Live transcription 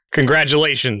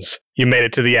Congratulations, you made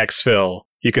it to the Exfil.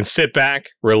 You can sit back,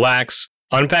 relax,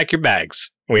 unpack your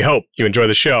bags. We hope you enjoy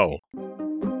the show.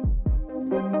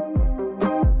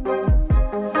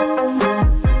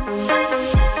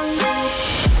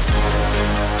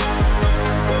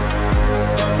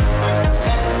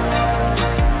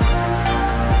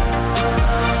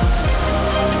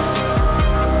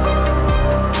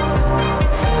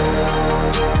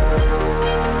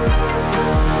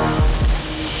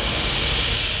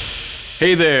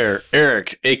 Hey there,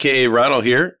 Eric, aka Ronald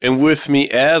here, and with me,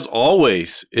 as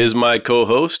always, is my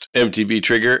co-host, MTB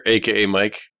Trigger, aka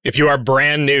Mike. If you are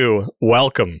brand new,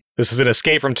 welcome. This is an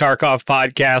Escape from Tarkov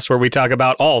podcast where we talk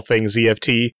about all things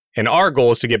EFT, and our goal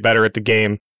is to get better at the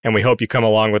game, and we hope you come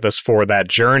along with us for that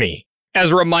journey.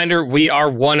 As a reminder, we are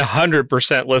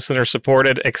 100% listener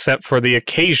supported, except for the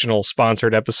occasional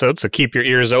sponsored episode, so keep your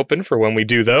ears open for when we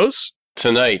do those.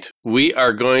 Tonight, we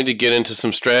are going to get into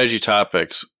some strategy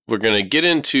topics. We're going to get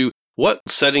into what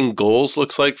setting goals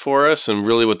looks like for us and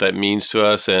really what that means to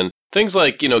us, and things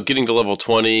like, getting to level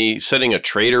 20, setting a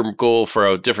trader goal for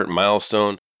a different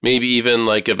milestone, maybe even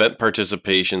like event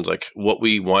participations, like what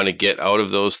we want to get out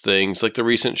of those things, like the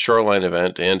recent Shoreline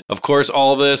event. And of course,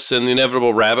 all this and the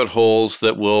inevitable rabbit holes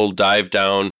that we'll dive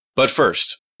down. But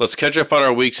first, let's catch up on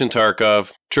our weeks in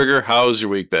Tarkov. Trigger, how's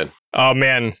your week been? Oh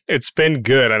man, it's been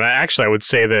good. And I would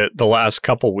say that the last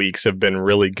couple weeks have been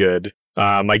really good.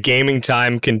 My gaming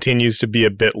time continues to be a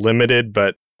bit limited,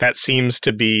 but that seems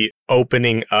to be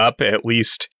opening up, at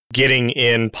least getting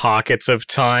in pockets of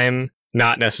time,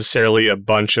 not necessarily a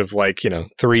bunch of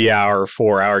 3-hour,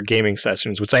 4-hour gaming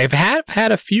sessions, which I have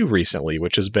had a few recently,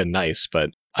 which has been nice, but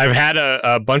I've had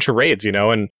a bunch of raids,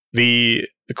 and the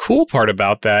cool part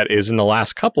about that is in the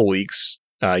last couple weeks,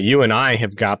 you and I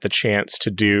have got the chance to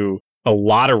do a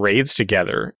lot of raids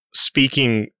together.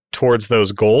 Speaking towards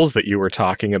those goals that you were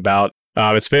talking about,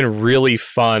 it's been really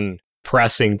fun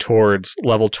pressing towards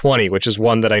level 20, which is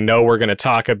one that I know we're going to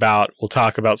talk about. We'll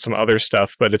talk about some other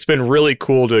stuff, but it's been really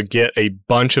cool to get a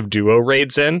bunch of duo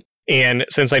raids in. And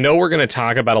since I know we're going to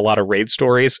talk about a lot of raid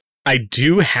stories, I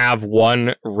do have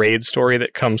one raid story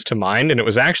that comes to mind, and it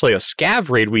was actually a scav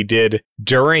raid we did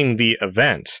during the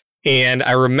event. And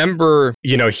I remember,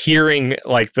 hearing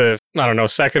the,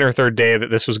 second or third day that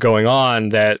this was going on,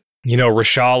 that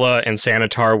Reshala and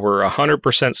Sanitar were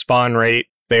 100% spawn rate.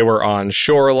 They were on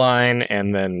Shoreline,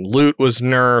 and then loot was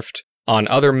nerfed. On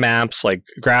other maps, like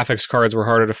graphics cards were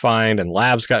harder to find, and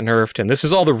labs got nerfed. And this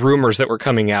is all the rumors that were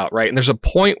coming out, right? And there's a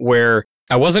point where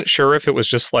I wasn't sure if it was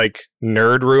just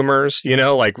nerd rumors,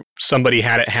 like somebody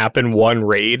had it happen one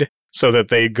raid so that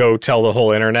they go tell the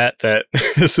whole internet that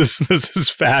this is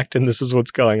fact and this is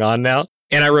what's going on now.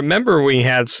 And I remember we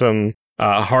had some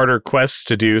harder quests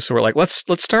to do, so we're like, let's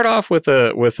start off with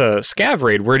a scav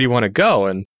raid. Where do you want to go?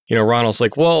 And Ronald's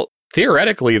like, well,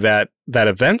 theoretically that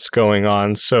event's going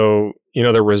on, so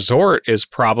the resort is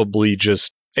probably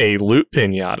just a loot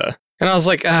pinata. And I was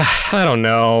like, I don't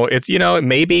know. It's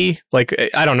maybe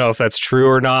I don't know if that's true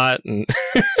or not. And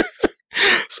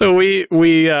so we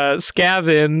scav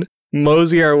in,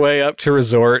 mosey our way up to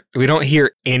resort. We don't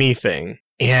hear anything,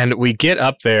 and we get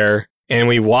up there. And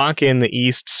we walk in the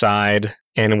east side,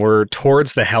 and we're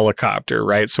towards the helicopter,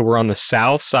 right? So we're on the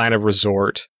south side of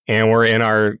resort, and we're in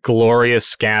our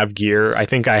glorious scav gear. I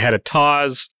think I had a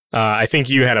Taz. I think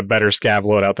you had a better scav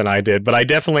loadout than I did, but I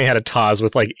definitely had a Taz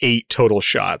with 8 total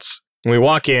shots. And we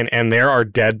walk in, and there are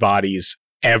dead bodies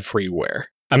everywhere.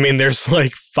 I mean, there's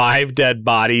 5 dead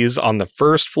bodies on the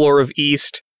first floor of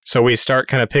east. So we start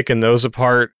kind of picking those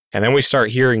apart. And then we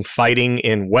start hearing fighting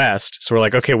in west. So we're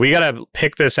like, okay, we got to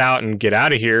pick this out and get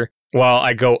out of here. Well,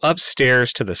 I go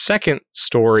upstairs to the second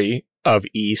story of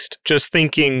east, just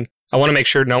thinking, I want to make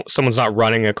sure someone's not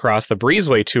running across the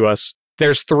breezeway to us.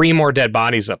 There's 3 more dead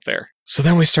bodies up there. So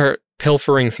then we start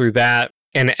pilfering through that.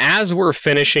 And as we're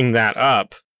finishing that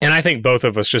up, and I think both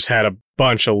of us just had a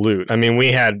bunch of loot. I mean,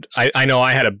 I know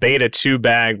I had a Beta 2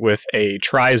 bag with a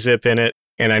tri-zip in it,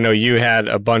 and I know you had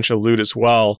a bunch of loot as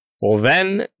well. Well,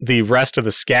 then the rest of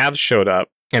the scavs showed up,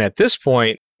 and at this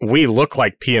point, we look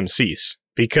like PMCs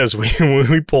because we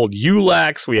pulled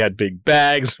ULACs, we had big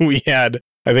bags,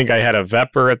 I think I had a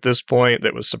Vepr at this point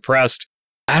that was suppressed.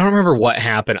 I don't remember what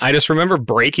happened. I just remember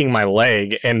breaking my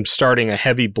leg and starting a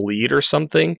heavy bleed or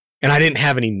something, and I didn't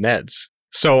have any meds.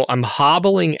 So I'm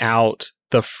hobbling out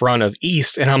the front of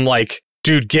East, and I'm like,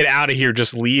 dude, get out of here,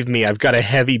 just leave me, I've got a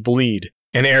heavy bleed.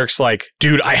 And Eric's like,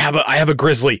 dude, I have a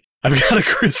grizzly. I've got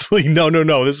a grizzly. No,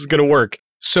 this is going to work.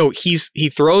 So he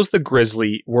throws the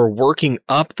grizzly. We're working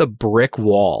up the brick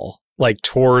wall,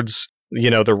 towards,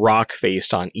 the rock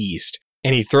faced on east.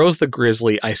 And he throws the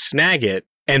grizzly. I snag it.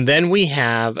 And then we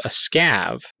have a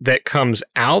scav that comes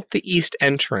out the east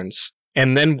entrance,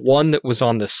 and then one that was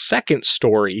on the second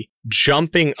story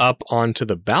jumping up onto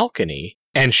the balcony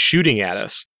and shooting at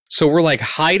us. So we're like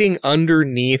hiding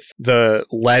underneath the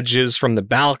ledges from the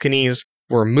balconies.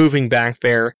 We're moving back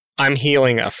there. I'm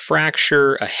healing a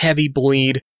fracture, a heavy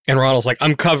bleed. And Ronald's like,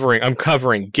 I'm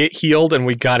covering. Get healed and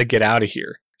we got to get out of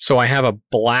here. So I have a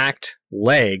blacked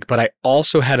leg, but I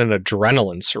also had an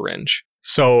adrenaline syringe.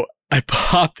 So I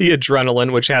pop the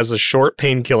adrenaline, which has a short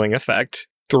pain killing effect,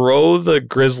 throw the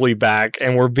grizzly back,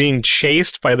 and we're being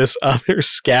chased by this other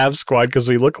scav squad because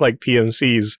we look like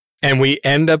PMCs. And we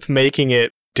end up making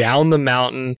it down the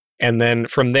mountain. And then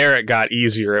from there, it got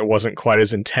easier. It wasn't quite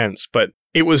as intense, but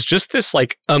it was just this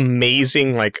like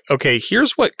amazing, like, okay,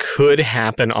 here's what could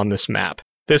happen on this map.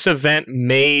 This event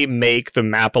may make the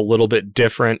map a little bit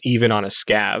different, even on a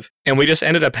scav. And we just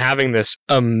ended up having this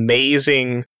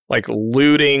amazing, like,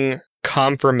 looting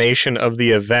confirmation of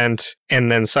the event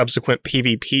and then subsequent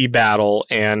PvP battle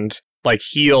and like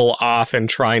heal off and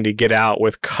trying to get out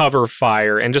with cover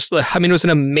fire. And just, it was an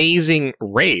amazing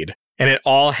raid. And it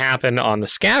all happened on the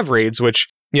scav raids, which,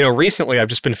 recently I've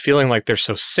just been feeling like they're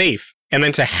so safe. And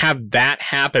then to have that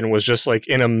happen was just like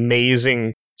an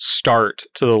amazing start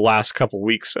to the last couple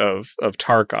weeks of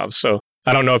Tarkov. So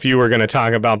I don't know if you were going to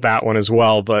talk about that one as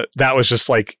well, but that was just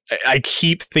like, I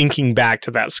keep thinking back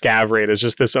to that scav raid as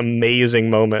just this amazing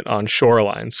moment on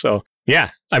Shoreline. So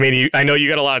yeah, I know you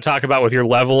got a lot to talk about with your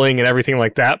leveling and everything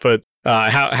like that, but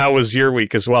how was your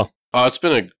week as well? Oh, it's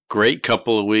been a great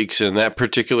couple of weeks, and that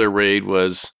particular raid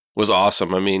was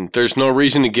awesome. There's no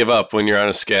reason to give up when you're on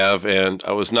a scav, and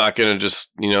I was not going to just,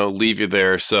 leave you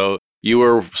there. So you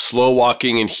were slow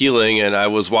walking and healing, and I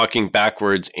was walking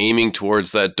backwards, aiming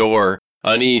towards that door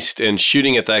on east and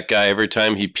shooting at that guy every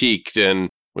time he peeked, and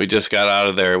we just got out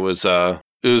of there. It was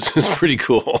pretty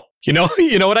cool. You know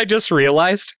what I just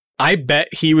realized? I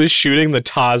bet he was shooting the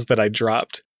Taz that I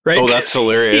dropped. Right? Oh, that's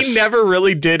hilarious. He never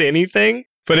really did anything,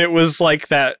 but it was like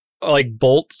that like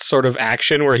bolt sort of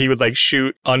action where he would like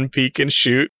shoot, unpeak and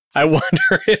shoot. I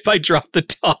wonder if I dropped the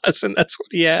toss and that's what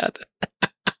he had.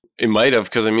 It might have,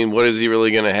 because what is he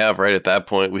really going to have right at that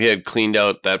point? We had cleaned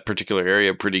out that particular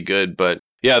area pretty good, but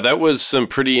yeah, that was some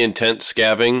pretty intense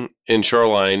scavving in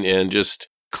Shoreline and just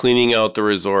cleaning out the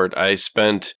resort. I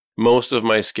spent most of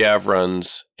my scav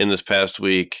runs in this past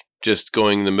week just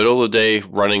going in the middle of the day,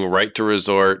 running right to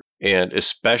resort, and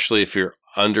especially if you're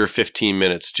under 15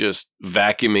 minutes, just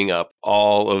vacuuming up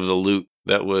all of the loot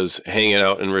that was hanging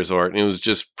out in resort. And it was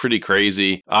just pretty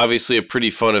crazy. Obviously a pretty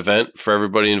fun event for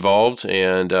everybody involved,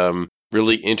 and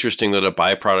really interesting that a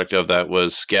byproduct of that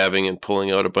was scabbing and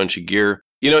pulling out a bunch of gear.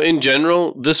 In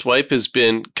general, this wipe has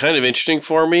been kind of interesting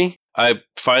for me. I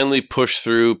finally pushed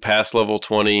through past level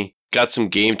 20, got some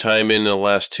game time in the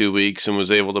last 2 weeks, and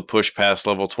was able to push past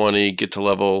level 20, get to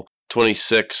level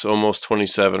 26, almost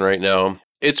 27 right now.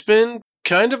 It's been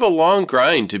kind of a long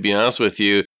grind, to be honest with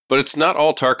you, but it's not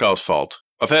all Tarkov's fault.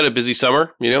 I've had a busy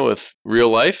summer, with real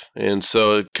life, and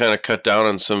so it kind of cut down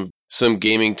on some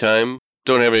gaming time.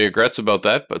 Don't have any regrets about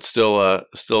that, but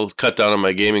still cut down on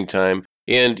my gaming time.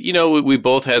 And, we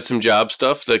both had some job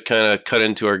stuff that kind of cut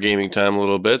into our gaming time a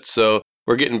little bit, so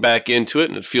we're getting back into it,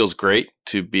 and it feels great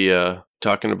to be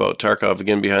talking about Tarkov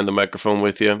again behind the microphone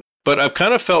with you. But I've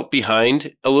kind of felt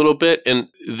behind a little bit, and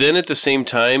then at the same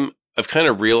time, I've kind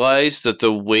of realized that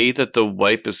the way that the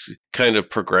wipe is kind of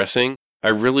progressing, I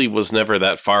really was never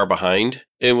that far behind,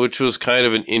 and which was kind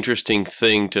of an interesting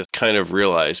thing to kind of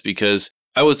realize, because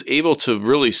I was able to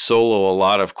really solo a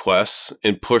lot of quests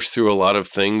and push through a lot of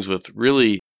things with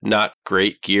really not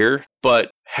great gear, but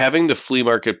having the flea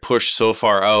market push so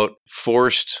far out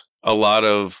forced a lot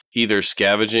of either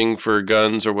scavenging for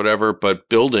guns or whatever, but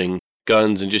building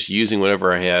guns and just using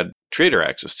whatever I had trader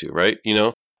access to, right?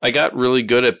 I got really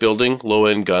good at building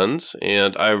low-end guns,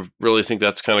 and I really think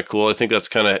that's kind of cool. I think that's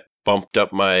kind of bumped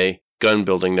up my gun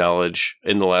building knowledge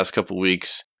in the last couple of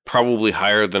weeks, probably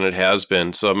higher than it has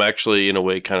been. So I'm actually, in a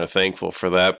way, kind of thankful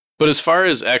for that. But as far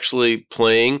as actually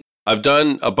playing, I've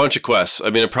done a bunch of quests.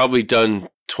 I've probably done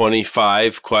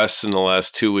 25 quests in the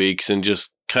last 2 weeks and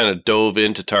just kind of dove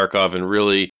into Tarkov and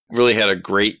really, really had a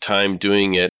great time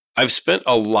doing it. I've spent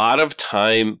a lot of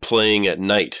time playing at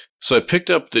night. So I picked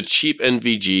up the cheap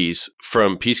NVGs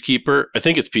from Peacekeeper. I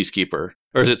think it's Peacekeeper.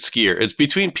 Or is it Skier? It's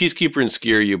between Peacekeeper and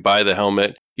Skier. You buy the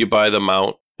helmet, you buy the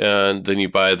mount, and then you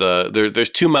buy there's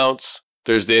two mounts.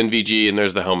 There's the NVG and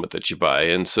there's the helmet that you buy.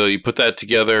 And so you put that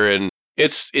together, and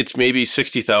it's maybe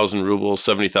 60,000 rubles,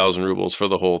 70,000 rubles for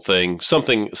the whole thing.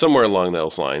 Somewhere along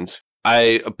those lines.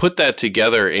 I put that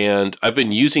together, and I've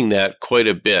been using that quite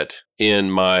a bit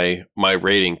in my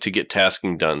raiding to get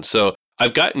tasking done. So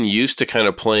I've gotten used to kind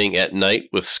of playing at night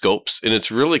with scopes, and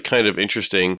it's really kind of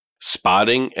interesting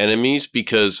spotting enemies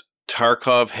because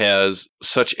Tarkov has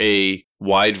such a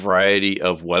wide variety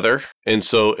of weather. And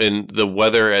so in the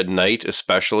weather at night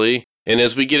especially, and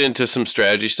as we get into some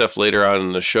strategy stuff later on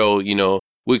in the show,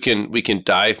 we can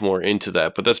dive more into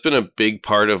that. But that's been a big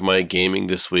part of my gaming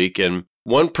this week. And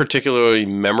one particularly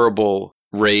memorable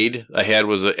raid I had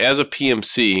was as a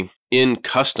PMC in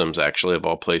Customs, actually, of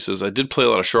all places. I did play a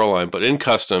lot of Shoreline, but in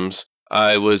Customs,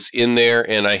 I was in there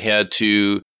and I had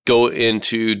to go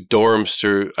into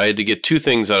dorms I had to get 2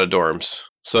 things out of dorms.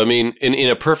 So, I mean, in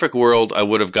a perfect world, I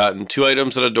would have gotten 2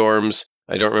 items out of dorms.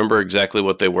 I don't remember exactly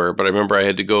what they were, but I remember I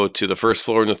had to go to the first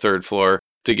floor and the third floor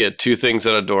to get 2 things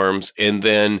out of dorms, and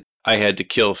then I had to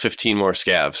kill 15 more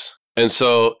scavs. And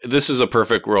so this is a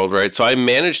perfect world, right? So I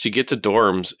managed to get to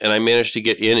dorms, and I managed to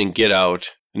get in and get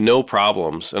out, no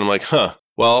problems. And I'm like,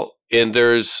 well, and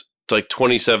there's like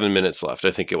 27 minutes left.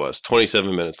 I think it was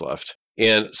 27 minutes left.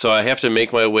 And so I have to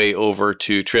make my way over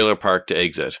to Trailer Park to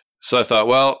exit. So I thought,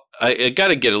 well, I got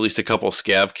to get at least a couple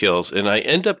scav kills. And I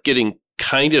end up getting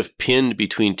kind of pinned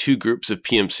between 2 groups of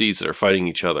PMCs that are fighting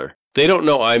each other. They don't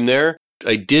know I'm there.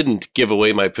 I didn't give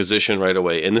away my position right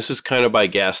away. And this is kind of by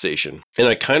gas station. And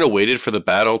I kind of waited for the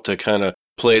battle to kind of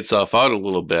play itself out a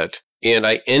little bit. And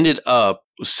I ended up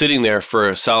sitting there for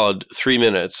a solid 3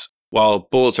 minutes while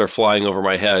bullets are flying over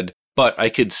my head. But I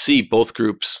could see both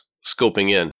groups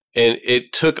scoping in. And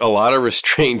it took a lot of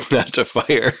restraint not to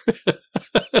fire.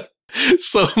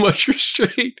 So much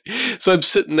restraint. So I'm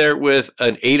sitting there with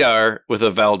an 8R with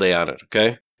a Valde on it,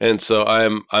 okay? And so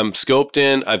I'm scoped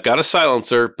in. I've got a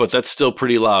silencer, but that's still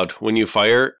pretty loud when you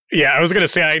fire. Yeah, I was going to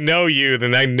say, I know you,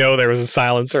 then I know there was a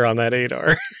silencer on that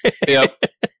 8R. Yep.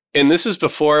 And this is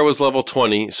before I was level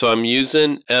 20, so I'm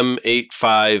using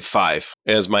M855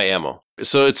 as my ammo.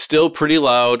 So it's still pretty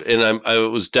loud, and I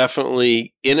was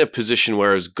definitely in a position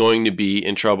where I was going to be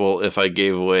in trouble if I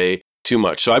gave away too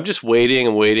much. So I'm just waiting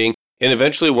and waiting, and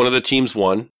eventually one of the teams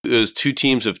won. It was 2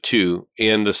 teams of 2,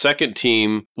 and the second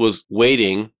team was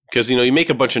waiting, because, you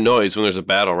make a bunch of noise when there's a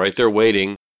battle, right? They're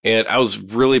waiting, and I was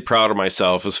really proud of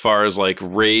myself as far as like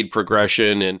raid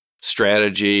progression and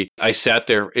strategy. I sat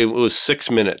there, it was 6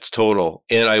 minutes total,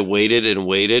 and I waited and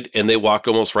waited, and they walked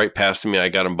almost right past me, and I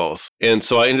got them both. And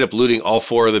so I ended up looting all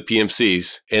 4 of the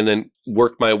PMCs, and then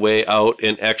worked my way out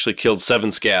and actually killed 7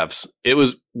 scavs. It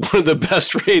was one of the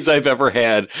best raids I've ever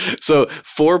had. So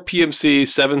 4 PMCs,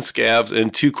 7 scavs,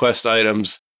 and 2 quest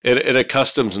items at a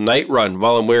Customs night run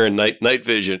while I'm wearing night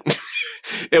vision.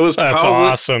 That's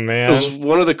awesome, man. It was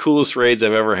one of the coolest raids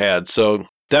I've ever had. So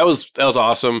that was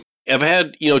awesome. I've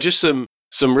had, just some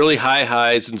really high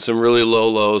highs and some really low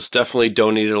lows. Definitely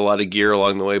donated a lot of gear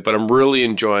along the way, but I'm really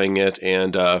enjoying it.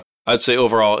 And I'd say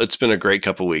overall, it's been a great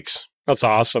couple weeks. That's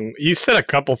awesome. You said a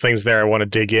couple things there I want to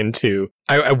dig into.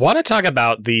 I want to talk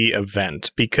about the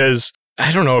event because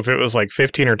I don't know if it was like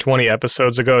 15 or 20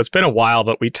 episodes ago. It's been a while,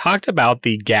 but we talked about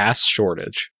the gas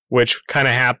shortage, which kind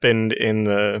of happened in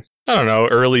the,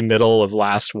 early middle of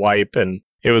last wipe. And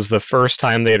it was the first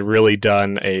time they had really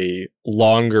done a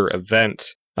longer event,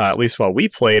 at least while we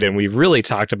played, and we really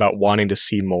talked about wanting to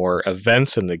see more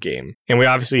events in the game. And we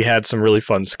obviously had some really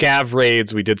fun scav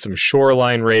raids. We did some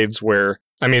shoreline raids where,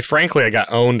 frankly, I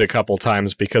got owned a couple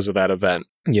times because of that event.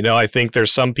 I think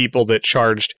there's some people that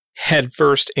charged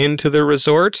headfirst into the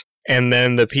resort, and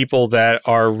then the people that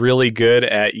are really good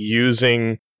at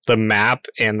using the map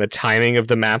and the timing of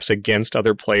the maps against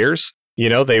other players.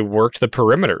 They worked the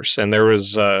perimeters, and there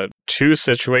was 2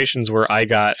 situations where I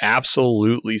got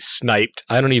absolutely sniped.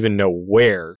 I don't even know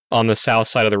where on the south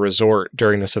side of the resort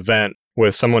during this event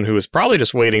with someone who was probably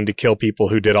just waiting to kill people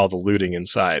who did all the looting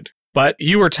inside. But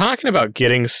you were talking about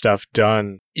getting stuff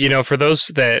done. For those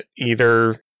that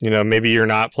either, maybe you're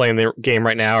not playing the game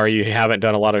right now or you haven't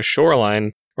done a lot of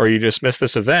Shoreline or you just missed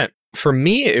this event. For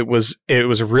me, it was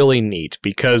really neat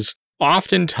because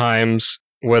oftentimes,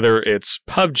 whether it's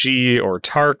PUBG or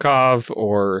Tarkov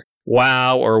or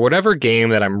WoW or whatever game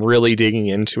that I'm really digging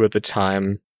into at the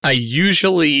time, I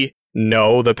usually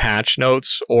know the patch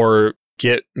notes or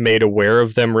get made aware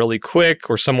of them really quick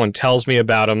or someone tells me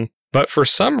about them. But for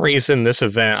some reason, this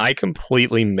event I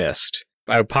completely missed.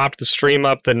 I popped the stream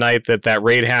up the night that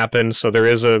raid happened, so there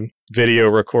is a video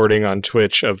recording on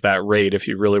Twitch of that raid if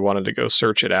you really wanted to go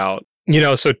search it out.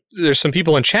 So there's some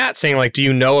people in chat saying, like, do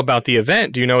you know about the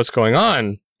event? Do you know what's going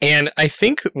on? And I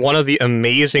think one of the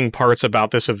amazing parts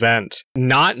about this event,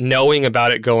 not knowing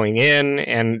about it going in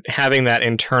and having that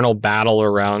internal battle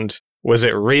around, was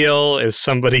it real? Is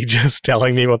somebody just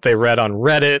telling me what they read on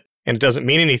Reddit and it doesn't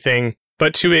mean anything?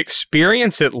 But to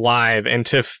experience it live and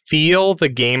to feel the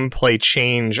gameplay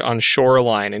change on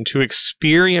Shoreline and to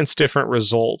experience different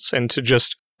results and to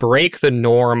just break the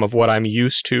norm of what I'm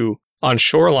used to on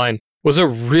Shoreline was a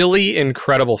really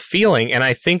incredible feeling. And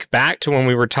I think back to when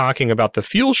we were talking about the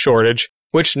fuel shortage,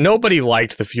 which nobody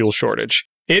liked the fuel shortage.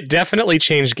 It definitely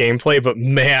changed gameplay, but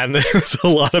man, there was a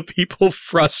lot of people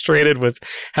frustrated with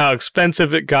how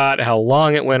expensive it got, how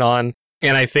long it went on.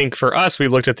 And I think for us, we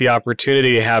looked at the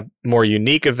opportunity to have more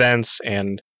unique events,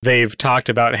 and they've talked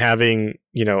about having,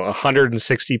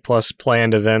 160 plus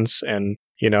planned events and,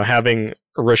 having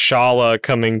Reshala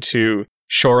coming to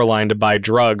Shoreline to buy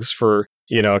drugs for,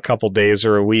 a couple days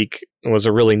or a week was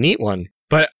a really neat one.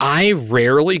 But I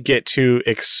rarely get to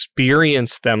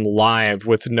experience them live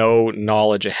with no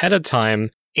knowledge ahead of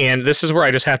time. And this is where I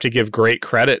just have to give great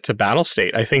credit to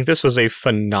Battlestate. I think this was a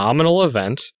phenomenal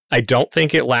event. I don't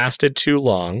think it lasted too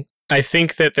long. I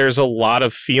think that there's a lot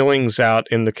of feelings out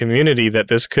in the community that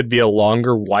this could be a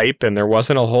longer wipe and there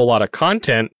wasn't a whole lot of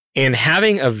content. And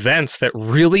having events that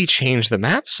really change the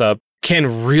maps up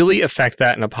can really affect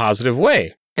that in a positive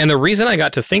way. And the reason I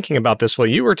got to thinking about this while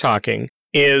you were talking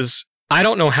is I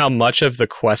don't know how much of the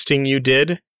questing you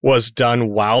did was done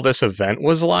while this event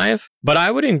was live, but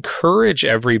I would encourage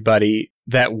everybody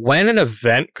that when an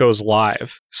event goes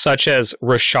live, such as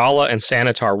Reshala and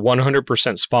Sanitar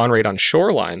 100% spawn rate on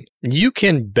Shoreline, you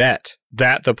can bet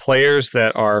that the players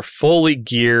that are fully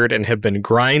geared and have been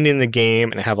grinding the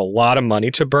game and have a lot of money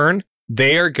to burn,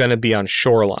 they are going to be on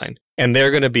Shoreline and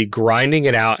they're going to be grinding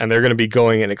it out and they're going to be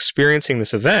going and experiencing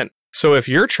this event. So if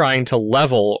you're trying to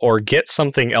level or get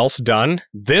something else done,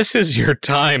 this is your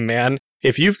time, man.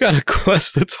 If you've got a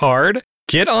quest that's hard,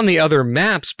 get on the other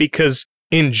maps because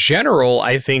in general,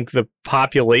 I think the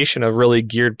population of really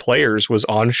geared players was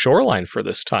on Shoreline for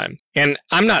this time. And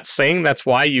I'm not saying that's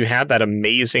why you had that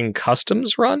amazing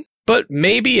customs run, but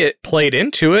maybe it played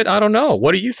into it. I don't know.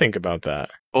 What do you think about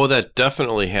that? Oh, that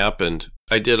definitely happened.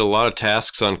 I did a lot of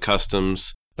tasks on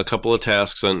customs, a couple of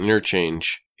tasks on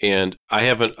interchange, and I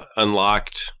haven't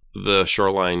unlocked the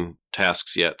Shoreline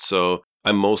tasks yet. So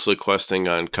I'm mostly questing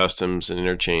on customs and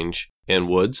interchange and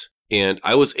woods. And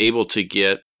I was able to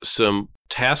get some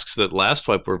tasks that last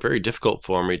wipe were very difficult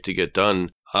for me to get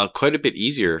done quite a bit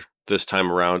easier this time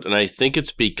around. And I think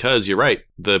it's because you're right.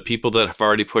 The people that have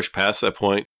already pushed past that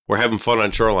point were having fun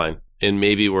on Shoreline and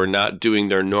maybe were not doing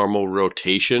their normal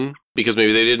rotation because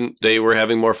maybe they were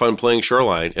having more fun playing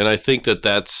Shoreline. And I think that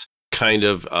that's kind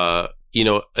of,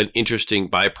 an interesting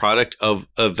byproduct of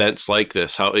events like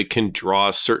this, how it can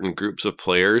draw certain groups of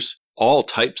players, all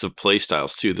types of play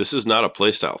styles too. This is not a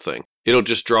play style thing. It'll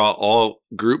just draw all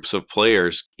groups of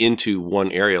players into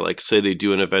one area. Like say they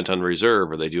do an event on reserve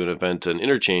or they do an event on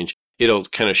interchange, it'll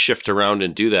kind of shift around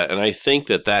and do that. And I think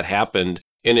that happened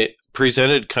and it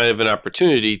presented kind of an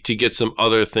opportunity to get some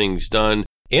other things done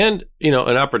and, an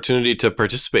opportunity to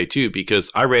participate too, because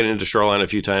I ran into Shoreline a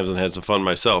few times and had some fun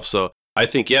myself. So I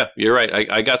think, yeah, you're right.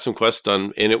 I got some quests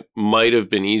done and it might have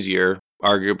been easier,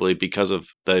 arguably, because of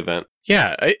the event.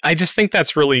 Yeah, I just think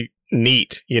that's really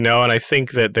neat, and I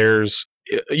think that there's,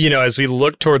 as we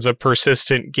look towards a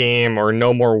persistent game or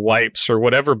no more wipes or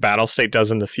whatever Battlestate does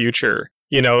in the future,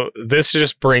 this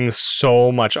just brings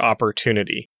so much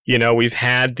opportunity. We've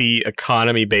had the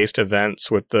economy-based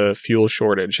events with the fuel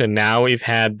shortage, and now we've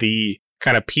had the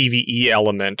kind of PvE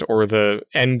element or the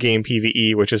endgame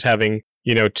PvE, which is having,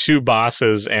 two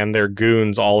bosses and their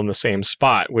goons all in the same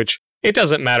spot, which it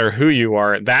doesn't matter who you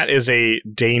are. That is a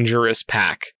dangerous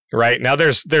pack. Right now,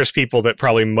 there's people that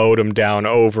probably mowed them down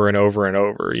over and over and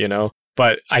over,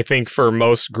 But I think for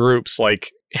most groups, like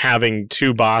having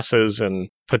two bosses and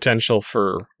potential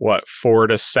for 4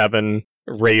 to 7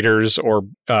 raiders or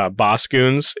boss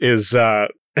goons is,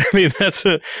 that's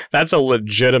a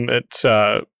legitimate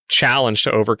challenge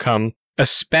to overcome,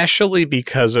 especially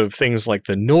because of things like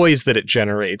the noise that it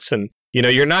generates. And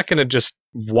you're not going to just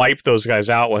wipe those guys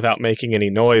out without making any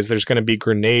noise. There's going to be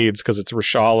grenades because it's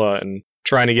Reshala and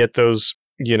trying to get those,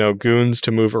 goons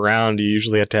to move around, you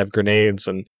usually have to have grenades.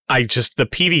 And the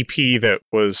PvP that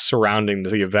was surrounding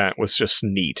the event was just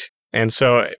neat. And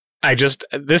so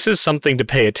this is something to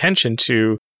pay attention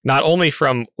to, not only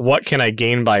from what can I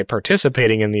gain by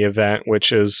participating in the event,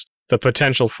 which is the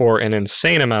potential for an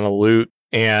insane amount of loot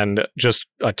and just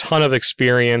a ton of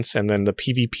experience, and then the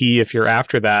PvP if you're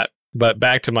after that. But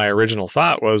back to my original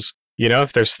thought was,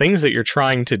 if there's things that you're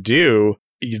trying to do,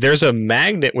 there's a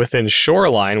magnet within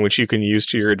Shoreline, which you can use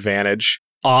to your advantage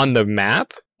on the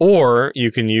map, or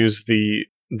you can use the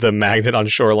magnet on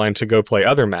Shoreline to go play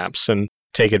other maps and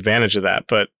take advantage of that.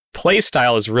 But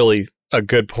playstyle is really a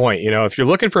good point. If you're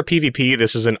looking for PvP,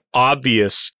 this is an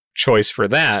obvious choice for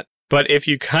that. But if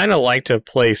you kind of like to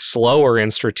play slower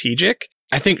and strategic,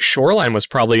 I think Shoreline was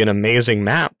probably an amazing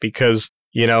map because,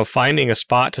 finding a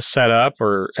spot to set up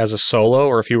or as a solo,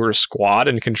 or if you were a squad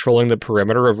and controlling the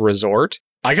perimeter of Resort,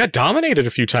 I got dominated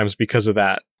a few times because of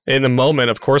that. In the moment,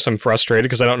 of course, I'm frustrated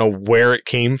because I don't know where it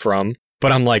came from,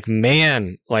 but I'm like,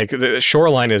 man, like the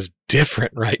Shoreline is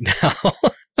different right now.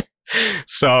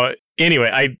 So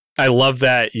anyway, I love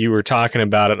that you were talking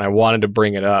about it and I wanted to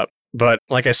bring it up. But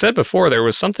like I said before, there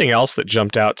was something else that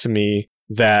jumped out to me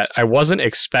that I wasn't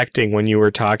expecting when you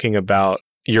were talking about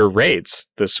your raids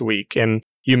this week. And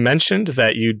you mentioned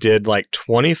that you did like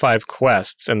 25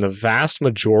 quests and the vast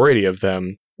majority of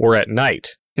them were at night.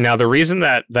 Now, the reason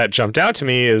that jumped out to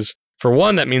me is, for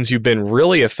one, that means you've been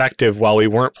really effective while we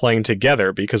weren't playing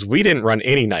together because we didn't run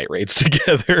any night raids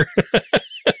together.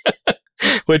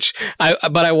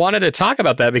 But I wanted to talk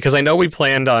about that because I know we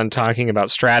planned on talking about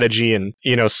strategy and,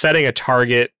 setting a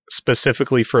target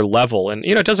specifically for level. And,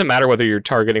 it doesn't matter whether you're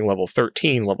targeting level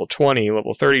 13, level 20,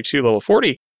 level 32, level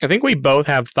 40. I think we both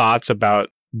have thoughts about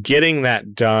getting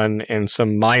that done and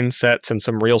some mindsets and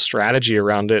some real strategy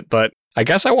around it. But I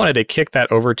guess I wanted to kick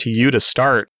that over to you to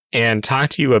start and talk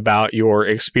to you about your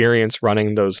experience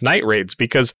running those night raids,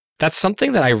 because that's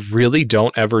something that I really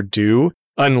don't ever do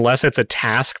unless it's a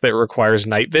task that requires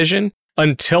night vision,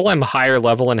 until I'm higher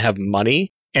level and have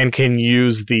money and can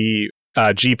use the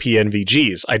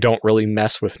GPNVGs. I don't really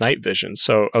mess with night vision.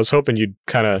 So I was hoping you'd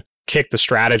kind of kick the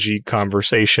strategy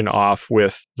conversation off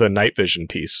with the night vision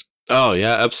piece. Oh,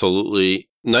 yeah, absolutely.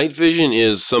 Night vision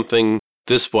is something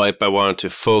this wipe I wanted to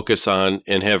focus on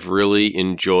and have really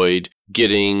enjoyed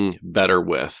getting better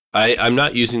with. I'm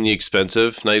not using the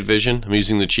expensive night vision. I'm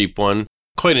using the cheap one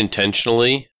quite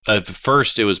intentionally. At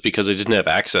first, it was because I didn't have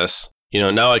access.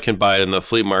 Now I can buy it in the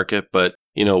flea market, but,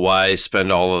 why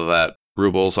spend all of that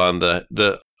rubles on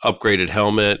the upgraded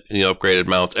helmet and the upgraded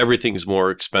mounts? Everything's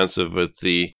more expensive with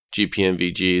the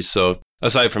GPNVGs. So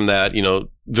aside from that,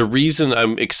 the reason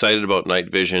I'm excited about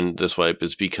night vision this wipe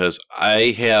is because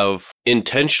I have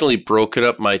intentionally broken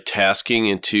up my tasking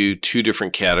into 2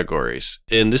 different categories.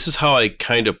 And this is how I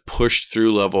kind of pushed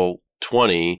through level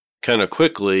 20 kind of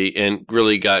quickly and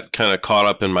really got kind of caught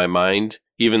up in my mind,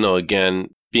 even though, again,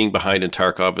 being behind in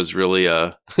Tarkov is really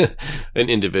an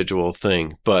individual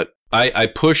thing. But I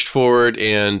pushed forward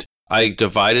and I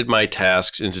divided my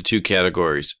tasks into 2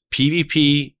 categories,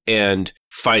 PvP and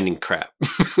finding crap.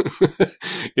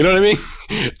 You know what I mean?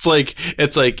 It's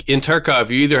like in Tarkov,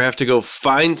 you either have to go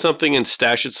find something and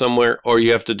stash it somewhere, or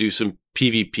you have to do some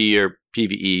PvP or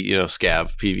PvE,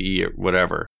 scav, PvE or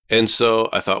whatever. And so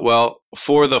I thought, well,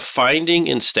 for the finding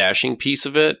and stashing piece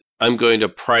of it, I'm going to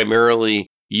primarily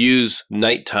use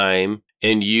nighttime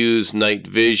and use night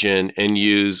vision and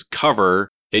use cover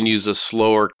and use a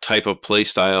slower type of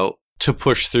playstyle to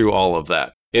push through all of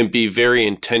that and be very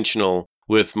intentional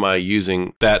with my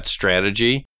using that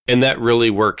strategy. And that really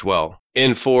worked well.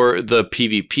 And for the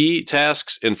PvP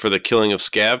tasks and for the killing of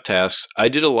scav tasks, I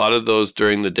did a lot of those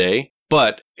during the day.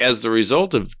 But as the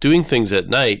result of doing things at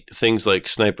night, things like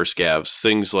sniper scavs,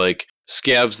 things like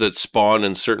scavs that spawn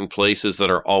in certain places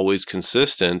that are always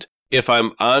consistent, if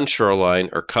I'm on Shoreline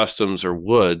or Customs or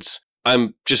Woods,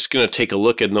 I'm just going to take a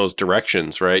look in those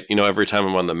directions, right? Every time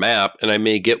I'm on the map, and I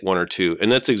may get 1 or 2.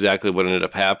 And that's exactly what ended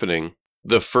up happening.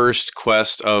 The first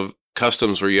quest of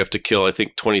Customs, where you have to kill, I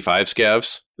think, 25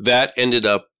 scavs, I ended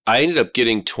up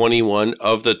getting 21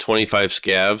 of the 25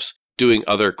 scavs doing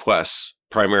other quests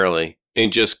primarily,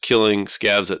 and just killing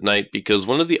scavs at night, because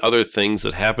one of the other things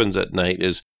that happens at night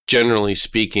is, generally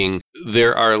speaking,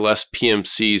 there are less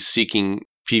PMCs seeking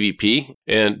PvP,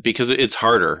 and because it's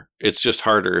harder. It's just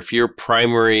harder. If your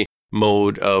primary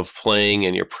mode of playing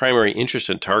and your primary interest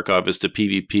in Tarkov is to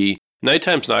PvP,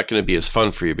 nighttime's not going to be as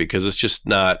fun for you because it's just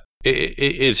not,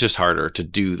 it's just harder to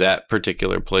do that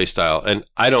particular playstyle. And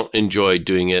I don't enjoy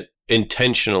doing it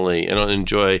intentionally. I don't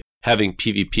enjoy having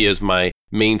PvP as my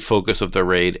main focus of the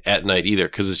raid at night either,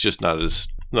 because it's just not as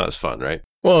fun, right?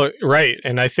 Well, right.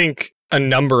 And I think a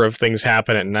number of things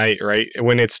happen at night, right?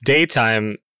 When it's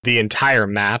daytime, the entire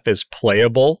map is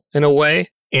playable in a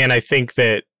way. And I think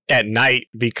that at night,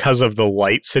 because of the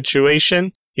light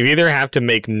situation, you either have to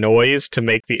make noise to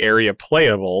make the area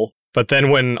playable, but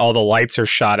then when all the lights are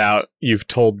shot out, you've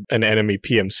told an enemy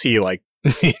PMC, like,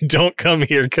 don't come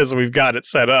here because we've got it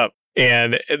set up.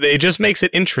 And it just makes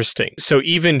it interesting. So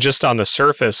even just on the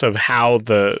surface of how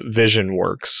the vision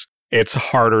works, it's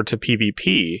harder to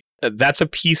PvP. That's a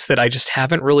piece that I just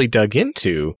haven't really dug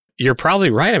into. You're probably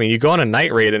right. I mean, you go on a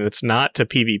night raid and it's not to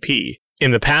PvP.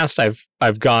 In the past,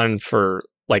 I've gone for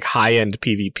like high-end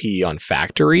PvP on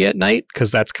Factory at night,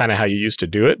 because that's kind of how you used to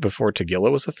do it before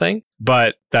Tagilla was a thing.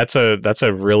 But that's a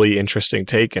really interesting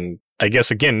take. And I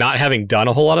guess, again, not having done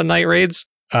a whole lot of night raids,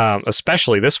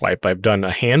 especially this wipe, I've done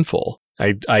a handful.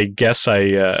 I guess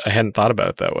I hadn't thought about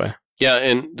it that way. Yeah,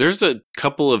 and there's a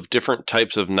couple of different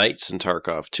types of nights in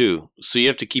Tarkov too. So you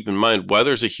have to keep in mind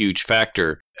weather's a huge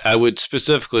factor. I would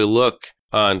specifically look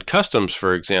on customs,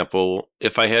 for example.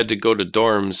 If I had to go to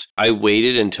dorms, I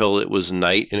waited until it was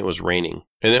night and it was raining.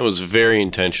 And it was very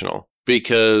intentional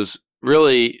because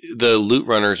really the loot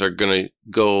runners are going to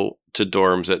go to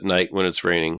dorms at night when it's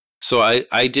raining. So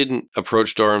I didn't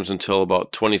approach dorms until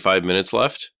about 25 minutes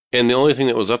left. And the only thing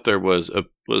that was up there was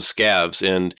scavs.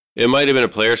 And it might have been a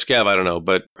player scav, I don't know.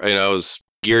 But I was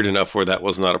geared enough where that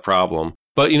was not a problem.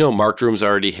 But, marked rooms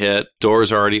already hit,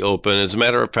 doors already open. As a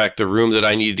matter of fact, the room that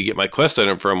I needed to get my quest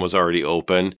item from was already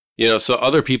open. So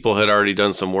other people had already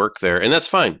done some work there. And that's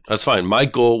fine. That's fine. My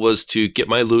goal was to get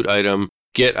my loot item,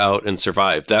 get out, and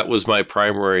survive. That was my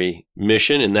primary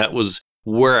mission, and that was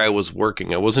where I was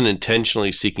working. I wasn't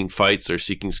intentionally seeking fights or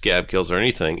seeking scav kills or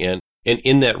anything. And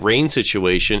in that rain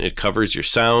situation, it covers your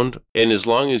sound. And as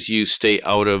long as you stay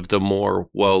out of the more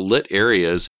well-lit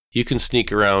areas, you can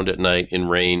sneak around at night in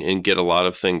rain and get a lot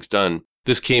of things done.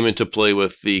 This came into play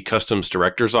with the Customs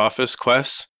Director's Office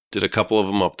quests. Did a couple of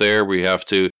them up there where you have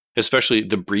to, especially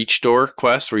the breach door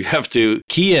quest, where you have to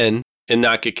key in and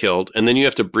not get killed. And then you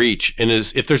have to breach. And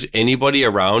if there's anybody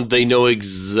around, they know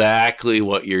exactly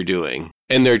what you're doing.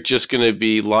 And they're just going to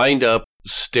be lined up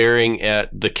staring at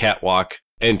the catwalk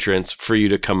entrance for you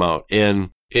to come out.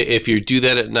 And if you do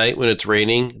that at night when it's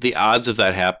raining, the odds of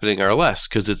that happening are less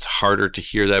because it's harder to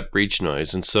hear that breach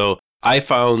noise. And so I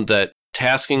found that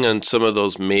tasking on some of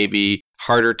those maybe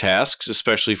harder tasks,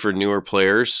 especially for newer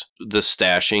players, the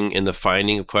stashing and the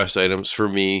finding of quest items, for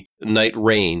me, night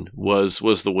rain was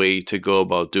the way to go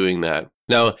about doing that.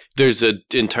 Now, there's an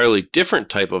entirely different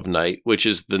type of night, which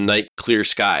is the night clear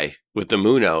sky with the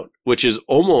moon out, which is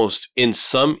almost in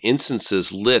some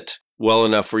instances lit well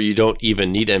enough where you don't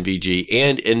even need NVG,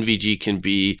 and NVG can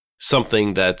be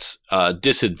something that's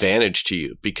disadvantage to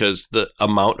you because the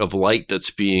amount of light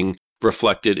that's being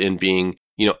reflected and being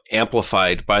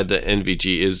amplified by the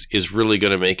NVG is really going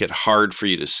to make it hard for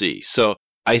you to see. So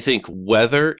I think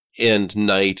weather and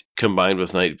night combined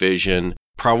with night vision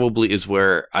probably is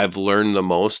where I've learned the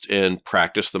most and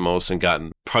practiced the most and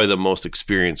gotten probably the most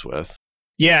experience with.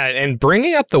 Yeah, and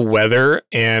bringing up the weather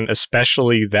and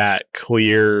especially that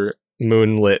clear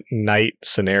moonlit night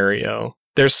scenario,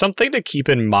 there's something to keep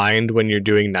in mind when you're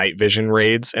doing night vision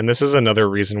raids, and this is another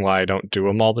reason why I don't do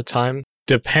them all the time.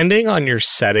 Depending on your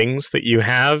settings that you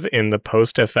have in the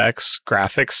PostFX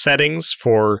graphics settings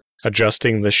for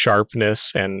adjusting the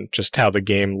sharpness and just how the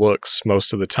game looks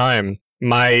most of the time,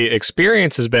 my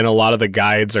experience has been a lot of the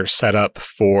guides are set up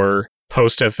for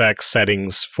PostFX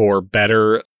settings for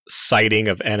better sighting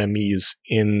of enemies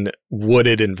in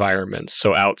wooded environments,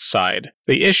 so outside.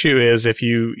 The issue is if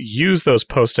you use those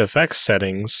PostFX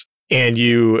settings and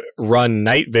you run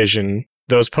night vision,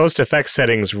 those PostFX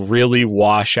settings really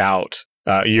wash out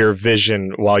your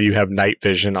vision while you have night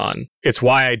vision on. It's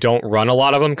why I don't run a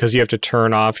lot of them, because you have to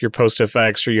turn off your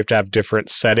PostFX or you have to have different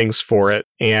settings for it.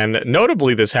 And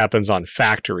notably, this happens on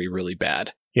Factory really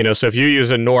bad. So if you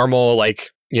use a normal,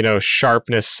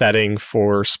 sharpness setting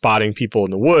for spotting people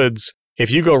in the woods, if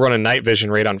you go run a night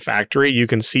vision raid on Factory, you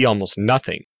can see almost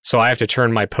nothing. So I have to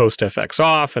turn my PostFX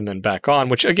off and then back on,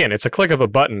 which again, it's a click of a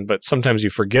button, but sometimes you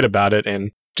forget about it.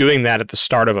 And doing that at the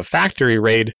start of a Factory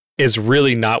raid is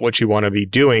really not what you want to be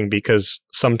doing, because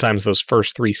sometimes those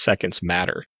first 3 seconds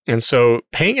matter. And so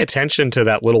paying attention to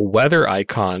that little weather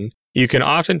icon, you can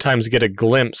oftentimes get a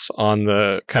glimpse on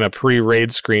the kind of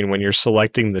pre-raid screen when you're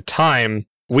selecting the time.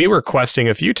 We were questing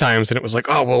a few times and it was like,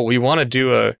 oh, well, we want to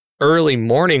do a early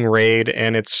morning raid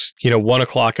and it's, 1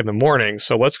 o'clock in the morning.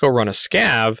 So let's go run a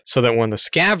scav so that when the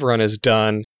scav run is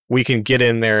done, we can get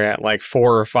in there at like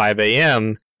 4 or 5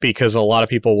 a.m. because a lot of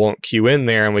people won't queue in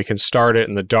there and we can start it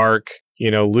in the dark,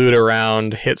 loot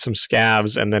around, hit some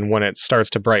scavs. And then when it starts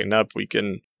to brighten up, we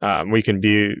can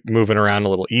be moving around a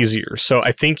little easier. So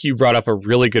I think you brought up a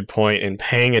really good point in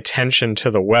paying attention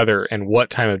to the weather and what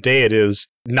time of day it is,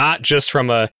 not just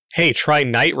from hey, try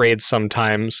night raids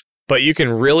sometimes, but you can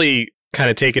really kind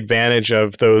of take advantage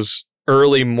of those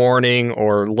early morning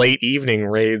or late evening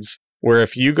raids, where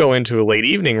if you go into a late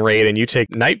evening raid and you take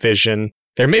night vision,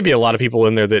 there may be a lot of people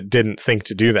in there that didn't think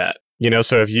to do that.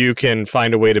 So if you can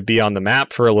find a way to be on the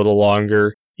map for a little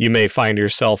longer, you may find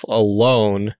yourself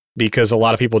alone, because a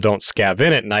lot of people don't scav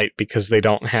in at night because they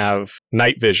don't have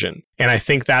night vision. And I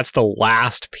think that's the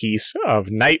last piece of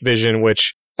night vision,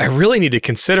 which I really need to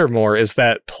consider more is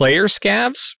that player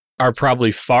scavs are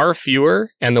probably far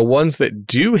fewer, and the ones that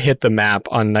do hit the map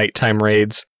on nighttime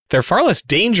raids, they're far less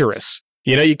dangerous.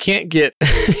 You can't get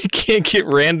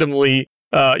randomly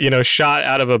shot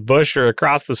out of a bush or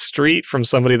across the street from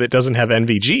somebody that doesn't have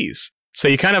NVGs. So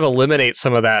you kind of eliminate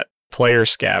some of that player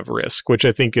scav risk, which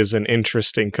I think is an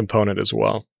interesting component as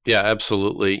well. Yeah,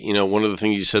 absolutely. One of the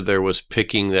things you said there was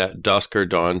picking that dusk or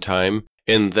dawn time.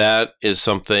 And that is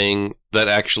something that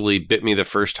actually bit me the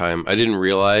first time. I didn't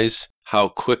realize how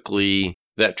quickly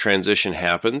that transition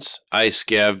happens. I didn't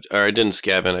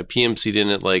scav in. I PMC'd in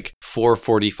at like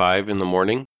 4:45 in the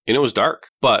morning, and it was dark,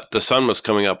 but the sun was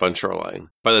coming up on Shoreline.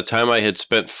 By the time I had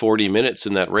spent 40 minutes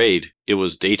in that raid, it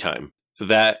was daytime.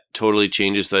 That totally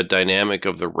changes the dynamic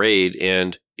of the raid,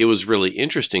 and it was really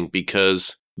interesting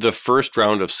because the first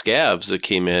round of scavs that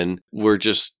came in were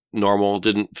just normal,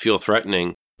 didn't feel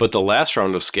threatening, but the last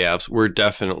round of scavs were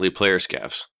definitely player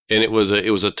scavs. And it was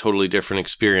a totally different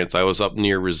experience. I was up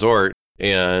near Resort,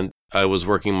 and I was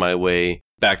working my way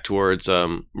back towards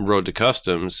Road to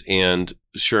Customs, and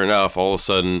sure enough, all of a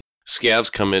sudden,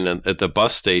 scavs come in at the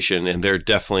bus station, and they're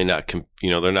definitely not,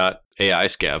 they're not AI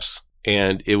scavs.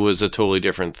 And it was a totally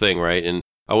different thing, right? And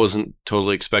I wasn't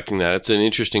totally expecting that. It's an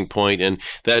interesting point. And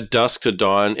that dusk to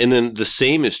dawn, and then the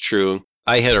same is true.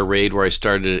 I had a raid where I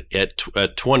started at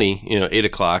 8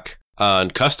 o'clock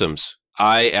on Customs.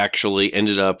 I actually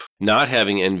ended up not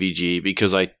having NVG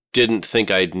because I didn't think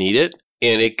I'd need it.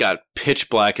 And it got pitch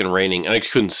black and raining, and I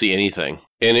couldn't see anything.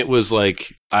 And it was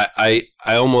like, I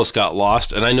almost got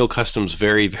lost. And I know Customs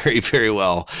very, very, very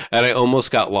well. And I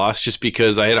almost got lost just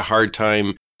because I had a hard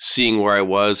time seeing where I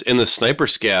was. And the sniper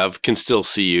scav can still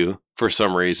see you for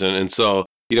some reason. And so,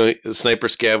 the sniper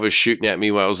scav was shooting at me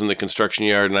while I was in the construction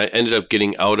yard. And I ended up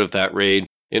getting out of that raid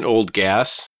in Old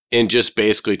Gas and just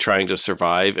basically trying to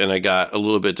survive. And I got a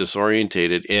little bit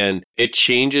disorientated, and it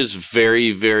changes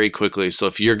very, very quickly. So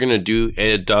if you're going to do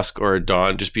a dusk or a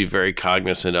dawn, just be very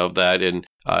cognizant of that. And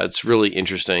it's really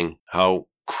interesting how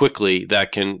quickly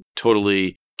that can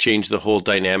totally change the whole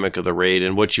dynamic of the raid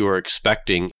and what you are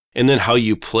expecting. And then how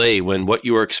you play when what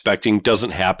you were expecting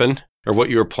doesn't happen, or what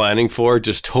you were planning for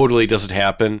just totally doesn't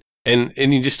happen. And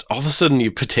you just, all of a sudden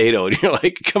you potato, and you're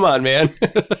like, come on, man.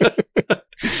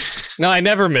 No, I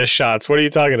never miss shots. What are you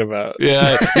talking about?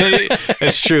 Yeah,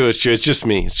 it's true. It's true. It's just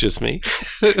me.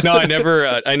 No, I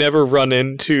never run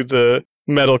into the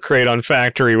metal crate on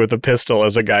Factory with a pistol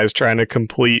as a guy's trying to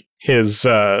complete his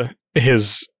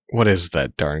what is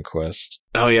that darn quest?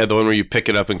 Oh yeah, the one where you pick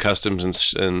it up in Customs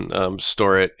and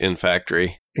store it in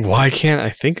Factory. Why can't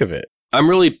I think of it? I'm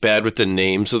really bad with the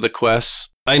names of the quests.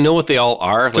 I know what they all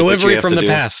are. Like Delivery from the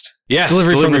past. Yes,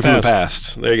 Delivery from the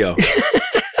past. There you go.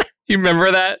 You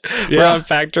remember that? Yeah. We're on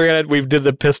Factory and we did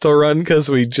the pistol run because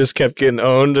we just kept getting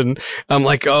owned. And I'm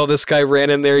like, oh, this guy ran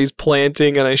in there. He's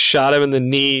planting. And I shot him in the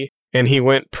knee and he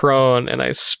went prone. And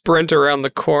I sprint around the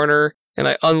corner and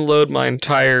I unload my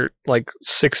entire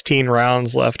 16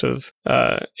 rounds left of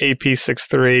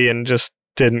AP63 and just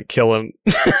didn't kill him.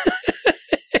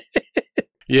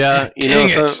 Yeah.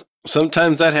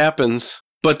 Sometimes that happens.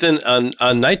 But then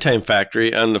on Nighttime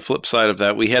Factory, on the flip side of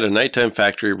that, we had a Nighttime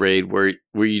Factory raid where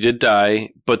you did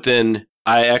die, but then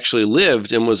I actually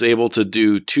lived and was able to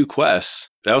do 2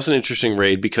 quests. That was an interesting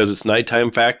raid because it's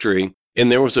Nighttime Factory,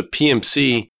 and there was a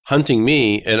PMC hunting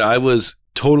me, and I was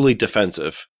totally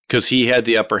defensive because he had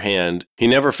the upper hand. He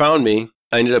never found me.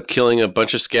 I ended up killing a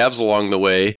bunch of scavs along the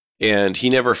way, and he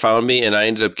never found me, and I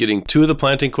ended up getting 2 of the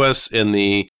planting quests and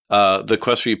the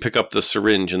quest where you pick up the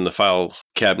syringe in the file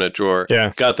cabinet drawer.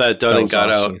 Yeah. Got that done and got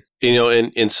awesome.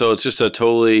 Out. And so it's just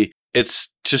it's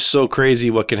just so crazy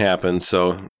what can happen.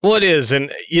 So well, it is. And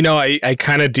I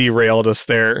kind of derailed us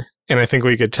there. And I think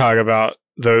we could talk about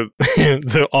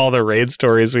all the raid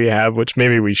stories we have, which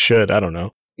maybe we should. I don't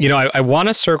know. I want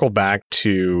to circle back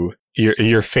to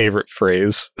your favorite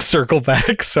phrase. Circle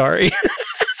back, sorry.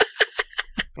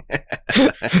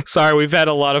 Sorry, we've had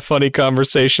a lot of funny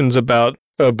conversations about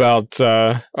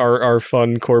our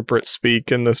fun corporate speak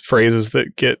and the phrases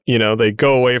that get, they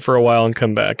go away for a while and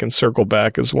come back, and circle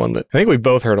back is one that I think we've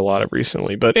both heard a lot of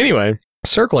recently. But anyway,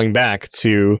 circling back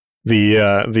to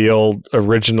the old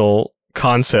original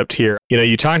concept here,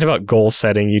 you talked about goal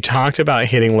setting, you talked about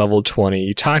hitting level 20,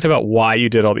 you talked about why you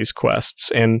did all these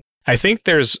quests. And I think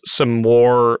there's some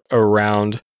more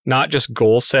around not just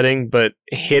goal setting, but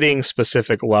hitting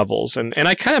specific levels. And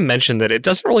I kind of mentioned that it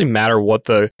doesn't really matter what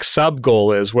the sub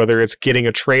goal is, whether it's getting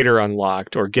a trader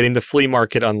unlocked or getting the flea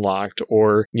market unlocked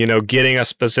or, getting a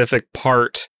specific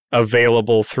part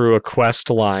available through a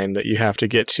quest line that you have to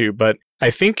get to. But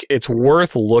I think it's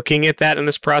worth looking at that in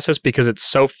this process because it's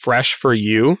so fresh for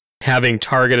you. having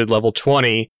targeted level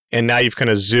 20, and now you've kind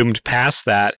of zoomed past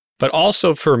that. But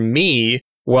also for me,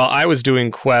 while I was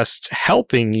doing quests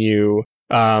helping you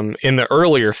in the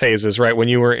earlier phases, right, when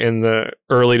you were in the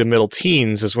early to middle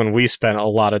teens is when we spent a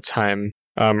lot of time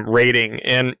raiding.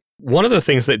 And one of the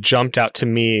things that jumped out to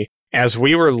me as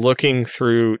we were looking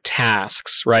through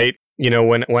tasks, right,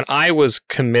 when I was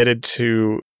committed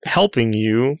to helping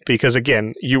you, because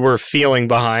again, you were feeling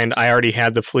behind, I already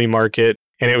had the flea market,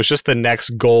 and it was just the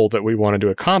next goal that we wanted to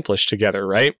accomplish together,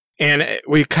 right? And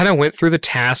we kind of went through the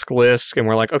task list and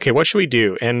we're like, okay, what should we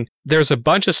do? And there's a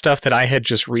bunch of stuff that I had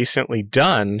just recently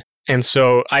done. And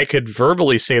so I could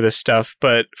verbally say this stuff,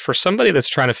 but for somebody that's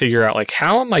trying to figure out, like,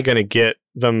 how am I going to get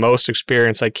the most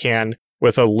experience I can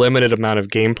with a limited amount of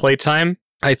gameplay time?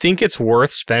 I think it's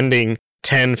worth spending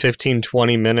 10, 15,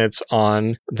 20 minutes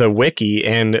on the wiki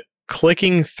and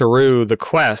clicking through the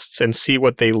quests and see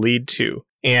what they lead to.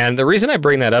 And the reason I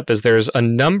bring that up is there's a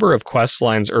number of quest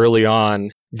lines early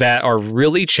on that are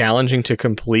really challenging to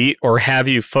complete or have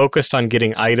you focused on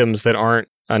getting items that aren't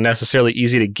necessarily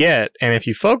easy to get. And if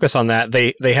you focus on that,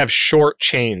 they have short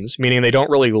chains, meaning they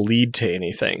don't really lead to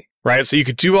anything, right? So you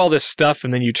could do all this stuff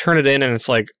and then you turn it in and it's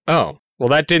like, oh, well,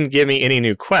 that didn't give me any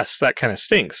new quests. That kind of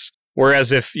stinks.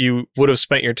 Whereas if you would have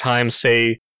spent your time,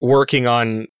 say, working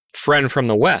on Friend from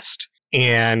the West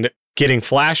and getting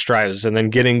flash drives and then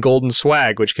getting golden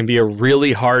swag, which can be a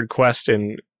really hard quest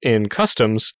in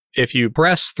customs, if you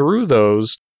press through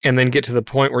those and then get to the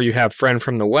point where you have Friend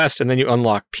from the West and then you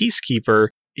unlock Peacekeeper,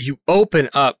 you open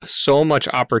up so much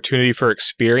opportunity for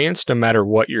experience no matter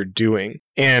what you're doing.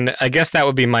 And I guess that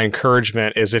would be my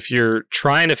encouragement is if you're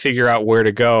trying to figure out where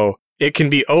to go, it can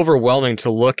be overwhelming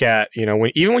to look at, even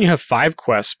when you have 5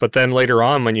 quests, but then later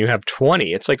on when you have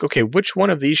 20, it's like, okay, which one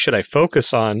of these should I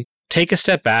focus on? Take a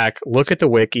step back, look at the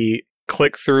wiki,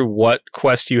 click through what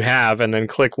quest you have, and then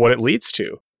click what it leads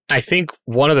to. I think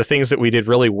one of the things that we did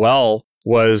really well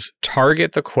was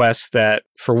target the quests that,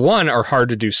 for one, are hard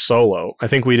to do solo. I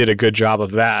think we did a good job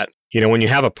of that. When you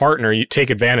have a partner, you take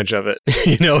advantage of it.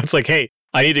 It's like, hey,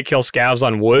 I need to kill scavs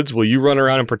on woods. Will you run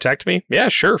around and protect me? Yeah,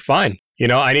 sure, fine.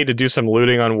 I need to do some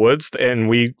looting on woods, and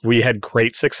we had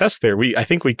great success there. I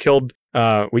think we killed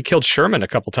Sherman a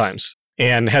couple times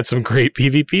and had some great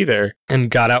PvP there and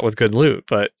got out with good loot.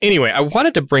 But anyway, I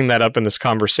wanted to bring that up in this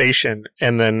conversation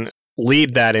and then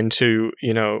lead that into,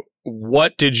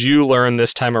 what did you learn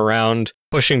this time around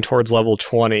pushing towards level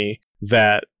 20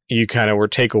 that you kind of were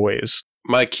takeaways?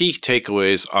 My key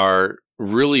takeaways are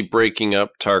really breaking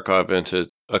up Tarkov into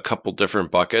a couple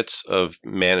different buckets of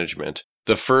management.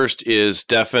 The first is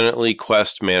definitely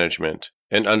quest management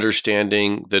and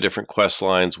understanding the different quest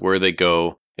lines, where they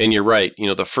go. And you're right,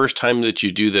 the first time that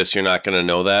you do this, you're not going to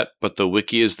know that, but the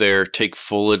wiki is there. Take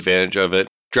full advantage of it.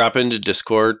 Drop into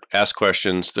Discord, ask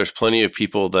questions. There's plenty of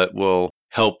people that will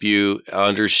help you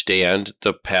understand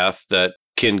the path that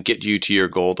can get you to your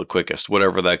goal the quickest,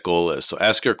 whatever that goal is. So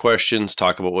ask your questions,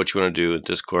 talk about what you want to do in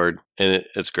Discord, and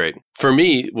it's great. For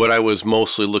me, what I was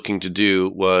mostly looking to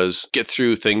do was get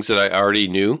through things that I already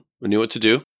knew what to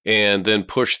do, and then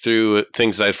push through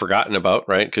things that I'd forgotten about,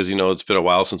 right? Because, it's been a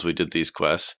while since we did these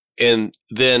quests. And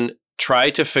then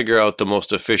try to figure out the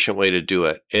most efficient way to do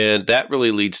it. And that really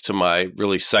leads to my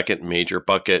really second major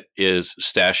bucket is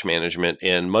stash management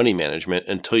and money management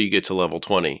until you get to level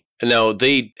 20. And now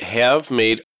they have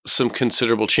made some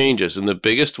considerable changes. And the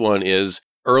biggest one is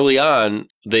early on,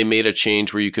 they made a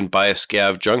change where you can buy a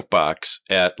scav junk box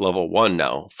at level 1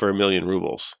 now for 1 million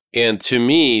rubles. And to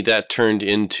me, that turned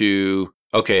into,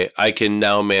 okay, I can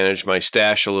now manage my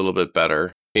stash a little bit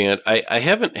better. And I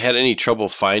haven't had any trouble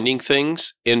finding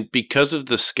things. And because of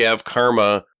the scav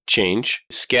karma change,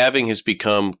 scavving has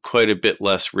become quite a bit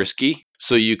less risky.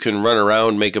 So you can run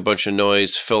around, make a bunch of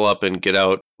noise, fill up and get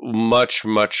out much,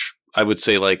 I would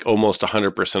say like almost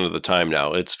 100% of the time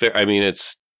now. It's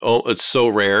so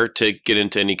rare to get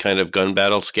into any kind of gun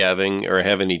battle scavving or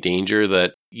have any danger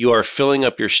that you are filling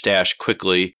up your stash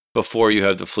quickly before you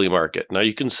have the flea market. Now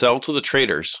you can sell to the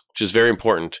traders, which is very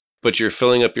important. But you're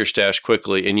filling up your stash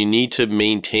quickly, and you need to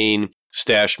maintain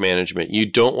stash management. You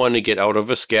don't want to get out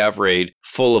of a scav raid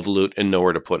full of loot and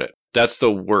nowhere to put it. That's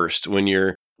the worst. When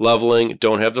you're leveling,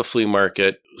 don't have the flea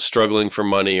market, struggling for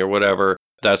money or whatever,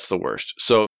 that's the worst.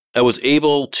 So I was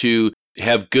able to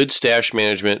have good stash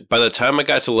management. By the time I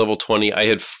got to level 20, I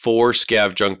had 4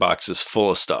 scav junk boxes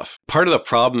full of stuff. Part of the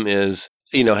problem is,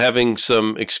 having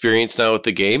some experience now with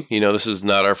the game, this is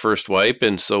not our first wipe.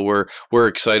 And so we're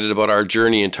excited about our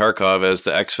journey in Tarkov as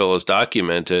the exfil is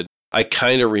documented. I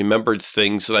kind of remembered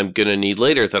things that I'm going to need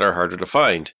later that are harder to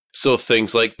find. So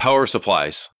things like power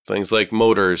supplies, things like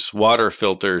motors, water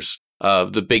filters,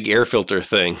 the big air filter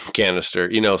thing, canister,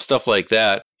 stuff like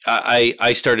that.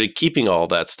 I started keeping all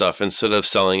that stuff instead of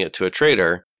selling it to a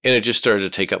trader, and it just started to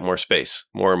take up more space,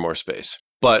 more and more space.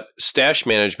 But stash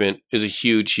management is a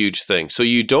huge, huge thing. So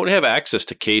you don't have access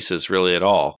to cases really at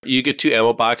all. You get 2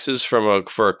 ammo boxes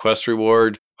for a quest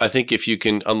reward. I think if you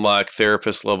can unlock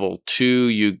Therapist level 2,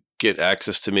 you get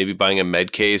access to maybe buying a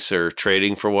med case or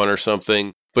trading for one or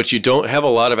something. But you don't have a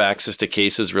lot of access to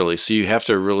cases really, so you have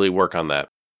to really work on that.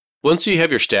 Once you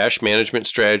have your stash management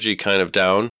strategy kind of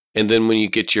down, and then when you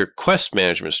get your quest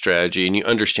management strategy and you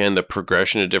understand the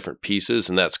progression of different pieces,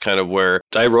 and that's kind of where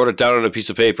I wrote it down on a piece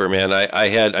of paper, man.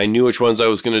 I knew which ones I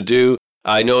was going to do.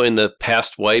 I know in the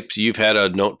past wipes, you've had a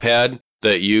notepad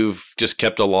that you've just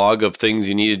kept a log of things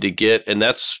you needed to get. And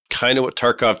that's kind of what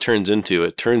Tarkov turns into.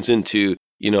 It turns into,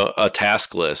 a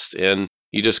task list, and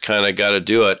you just kind of got to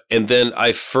do it. And then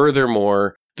I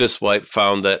furthermore, this wipe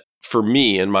found that for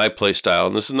me and my play style,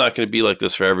 and this is not going to be like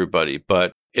this for everybody,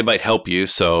 but it might help you.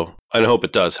 So I hope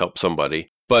it does help somebody.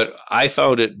 But I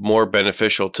found it more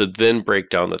beneficial to then break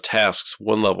down the tasks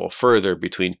one level further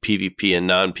between PvP and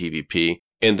non-PvP,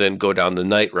 and then go down the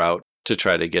night route to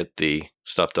try to get the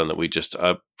stuff done that we just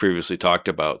previously talked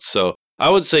about. So I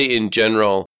would say in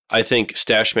general, I think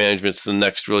stash management's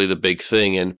the big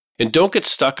thing. And don't get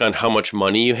stuck on how much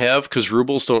money you have, because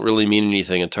rubles don't really mean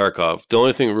anything in Tarkov. The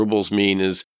only thing rubles mean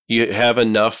is you have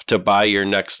enough to buy your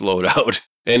next loadout.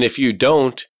 And if you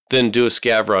don't, then do a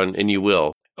scav run and you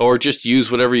will. Or just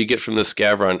use whatever you get from the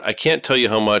scav run. I can't tell you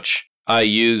how much I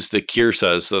use the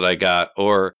Kirsas that I got,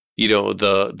 or,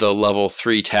 the level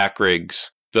 3 tack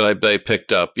rigs that I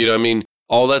picked up.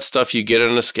 All that stuff you get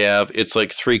on a scav, it's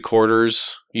like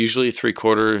usually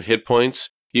 3/4 hit points.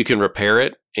 You can repair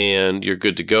it and you're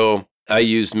good to go. I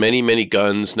used many, many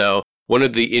guns. Now, one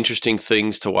of the interesting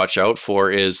things to watch out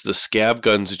for is the scav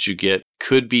guns that you get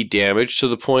could be damaged to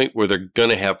the point where they're going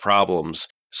to have problems.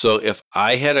 So if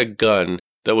I had a gun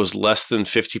that was less than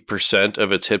 50%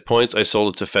 of its hit points, I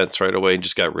sold it to Fence right away and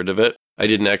just got rid of it. I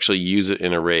didn't actually use it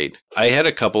in a raid. I had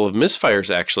a couple of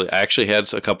misfires, actually. I actually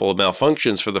had a couple of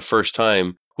malfunctions for the first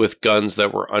time with guns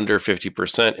that were under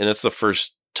 50%, and it's the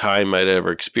first time I'd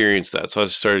ever experienced that. So I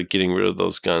started getting rid of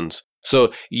those guns.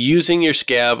 So using your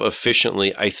scav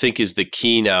efficiently, I think, is the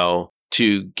key now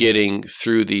to getting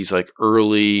through these like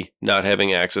early not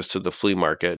having access to the flea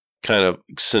market kind of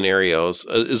scenarios,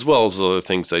 as well as the other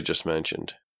things I just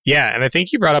mentioned. Yeah, and I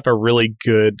think you brought up a really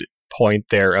good point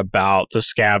there about the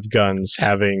scav guns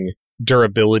having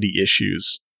durability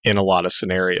issues in a lot of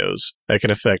scenarios. That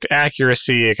can affect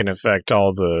accuracy, it can affect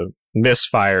all the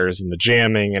misfires and the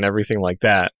jamming and everything like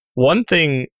that. One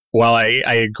thing, while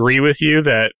I agree with you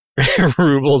that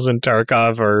rubles and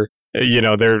Tarkov are,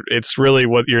 it's really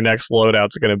what your next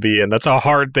loadout's going to be. And that's a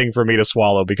hard thing for me to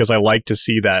swallow, because I like to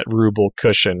see that ruble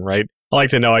cushion, right? I like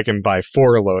to know I can buy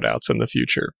 4 loadouts in the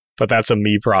future, but that's a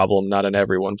me problem, not an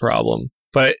everyone problem.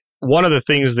 But one of the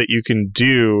things that you can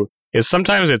do is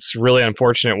sometimes it's really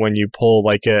unfortunate when you pull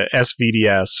like a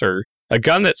SVDS or a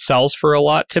gun that sells for a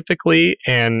lot typically,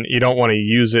 and you don't want to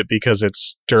use it because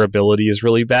its durability is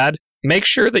really bad. Make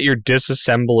sure that you're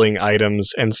disassembling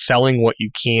items and selling what you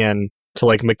can to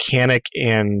like mechanic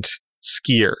and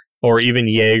skier, or even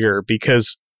Jaeger,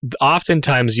 because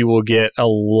oftentimes you will get a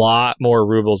lot more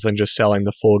rubles than just selling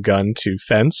the full gun to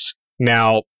Fence.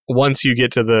 Now, once you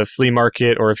get to the flea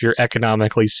market, or if you're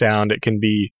economically sound, it can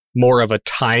be more of a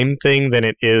time thing than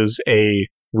it is a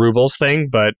rubles thing.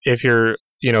 But if you're,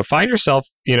 find yourself,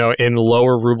 in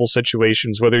lower ruble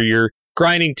situations, whether you're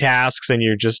grinding tasks and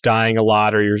you're just dying a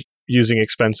lot, or you're using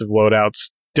expensive loadouts,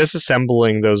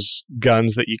 disassembling those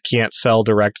guns that you can't sell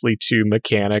directly to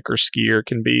mechanic or skier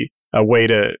can be a way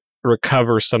to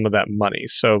recover some of that money.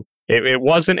 So it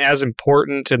wasn't as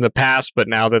important in the past, but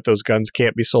now that those guns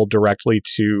can't be sold directly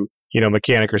to,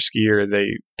 mechanic or skier,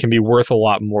 they can be worth a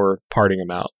lot more parting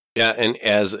them out. Yeah, and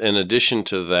as an addition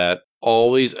to that,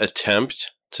 always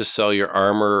attempt to sell your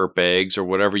armor or bags or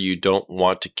whatever you don't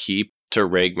want to keep to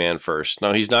Ragman first.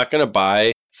 Now, he's not going to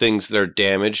buy things that are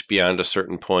damaged beyond a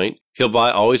certain point. He'll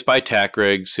always buy tack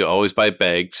rigs. He'll always buy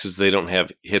bags because they don't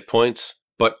have hit points.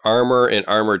 But armor and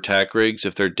armored tack rigs,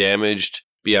 if they're damaged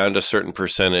beyond a certain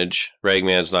percentage,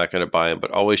 Ragman's not going to buy them.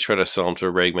 But always try to sell them to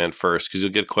a Ragman first, because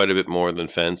you'll get quite a bit more than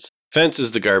Fence. Fence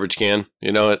is the garbage can,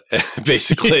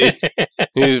 basically.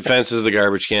 Fence is the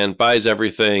garbage can, buys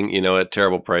everything, at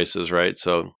terrible prices, right?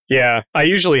 So yeah, I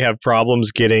usually have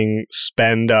problems getting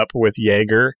spend up with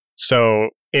Jaeger. So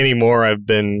anymore, I've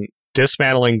been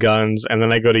dismantling guns, and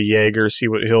then I go to Jaeger, see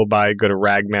what he'll buy, go to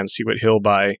Ragman, see what he'll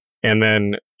buy, and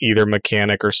then either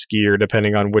mechanic or skier,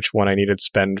 depending on which one I needed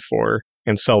spend for,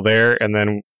 and sell there. And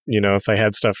then if I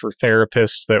had stuff for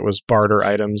therapist that was barter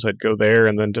items, I'd go there,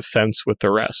 and then defense with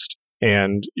the rest.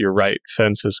 And you're right,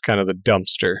 fence is kind of the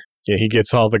dumpster. Yeah, he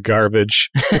gets all the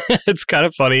garbage. It's kind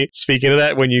of funny. Speaking of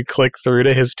that, when you click through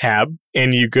to his tab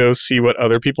and you go see what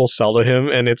other people sell to him,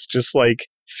 and it's just like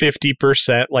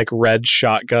 50% like red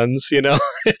shotguns,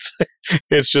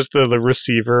 it's just the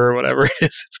receiver or whatever it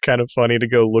is. It's kind of funny to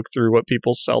go look through what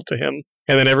people sell to him.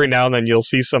 And then every now and then you'll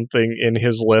see something in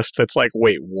his list that's like,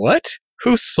 wait, what?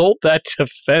 Who sold that to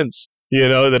Fence?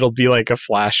 That'll be like a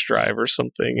flash drive or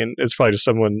something. And it's probably just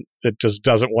someone that just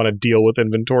doesn't want to deal with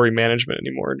inventory management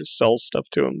anymore and just sells stuff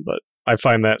to him. But I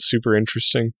find that super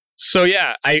interesting. So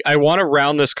yeah, I want to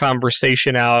round this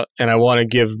conversation out, and I want to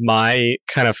give my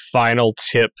kind of final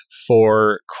tip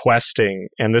for questing.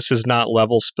 And this is not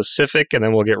level specific, and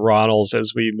then we'll get Ronald's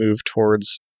as we move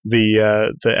towards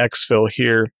the exfil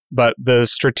here. But the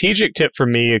strategic tip for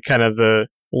me, kind of the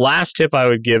last tip I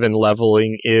would give in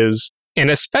leveling is, and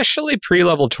especially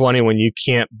pre-level 20 when you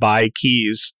can't buy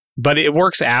keys, but it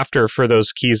works after for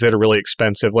those keys that are really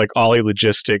expensive, like Ollie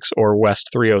Logistics or West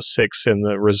 306 in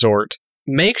the resort.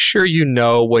 Make sure you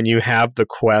know when you have the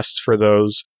quests for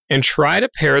those, and try to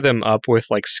pair them up with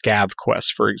like scav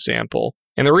quests, for example.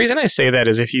 And the reason I say that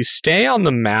is if you stay on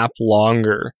the map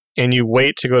longer and you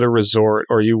wait to go to resort,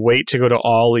 or you wait to go to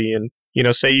Ollie, and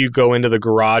say you go into the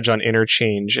garage on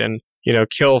interchange and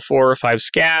kill 4 or 5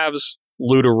 scavs,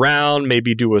 loot around,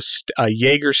 maybe do a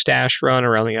Jaeger stash run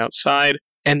around the outside,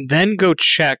 and then go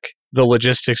check the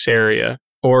logistics area,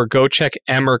 or go check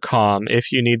Emercom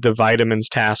if you need the vitamins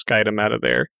task item out of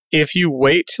there. If you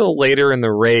wait till later in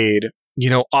the raid,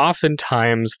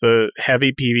 oftentimes the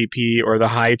heavy PvP or the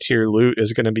high tier loot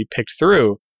is going to be picked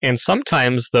through, and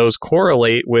sometimes those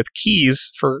correlate with keys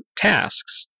for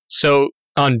tasks. So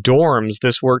on dorms,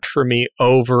 this worked for me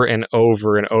over and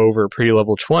over and over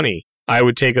pre-level 20. I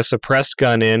would take a suppressed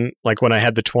gun in, like when I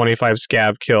had the 25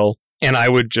 scav kill, and I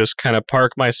would just kind of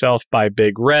park myself by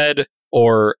Big Red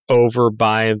or over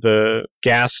by the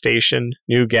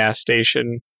new gas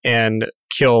station, and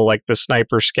kill like the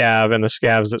sniper scav and the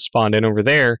scavs that spawned in over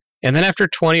there. And then after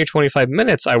 20 or 25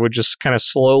 minutes, I would just kind of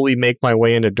slowly make my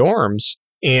way into dorms.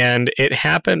 And it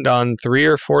happened on 3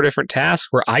 or 4 different tasks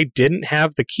where I didn't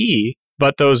have the key,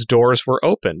 but those doors were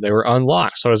open. They were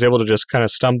unlocked. So I was able to just kind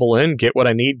of stumble in, get what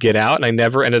I need, get out, and I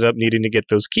never ended up needing to get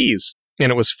those keys.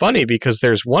 And it was funny because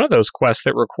there's one of those quests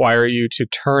that require you to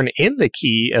turn in the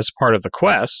key as part of the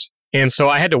quest. And so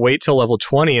I had to wait till level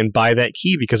 20 and buy that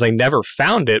key because I never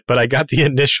found it, but I got the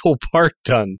initial part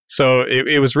done. So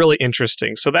it was really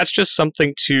interesting. So that's just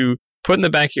something to put in the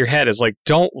back of your head, is like,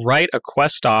 don't write a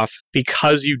quest off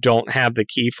because you don't have the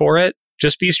key for it.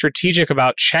 Just be strategic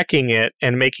about checking it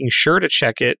and making sure to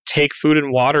check it, take food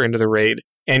and water into the raid,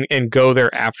 and go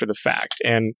there after the fact.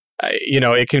 And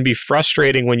it can be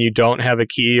frustrating when you don't have a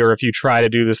key, or if you try to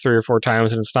do this 3 or 4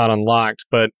 times and it's not unlocked.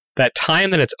 But that time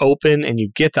that it's open and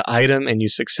you get the item and you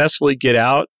successfully get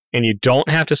out, and you don't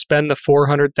have to spend the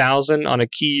 400,000 on a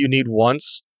key you need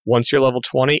once you're level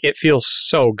 20, it feels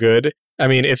so good. I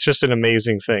mean, it's just an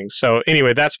amazing thing. So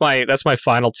anyway, that's my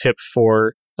final tip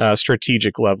for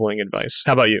strategic leveling advice.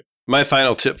 How about you? My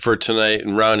final tip for tonight,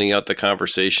 and rounding out the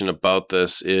conversation about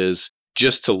this, is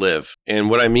just to live. And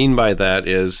what I mean by that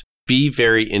is be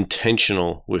very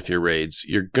intentional with your raids.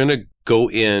 You're going to go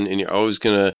in and you're always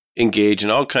going to engage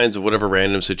in all kinds of whatever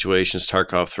random situations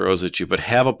Tarkov throws at you, but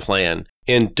have a plan.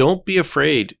 And don't be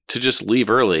afraid to just leave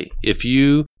early. If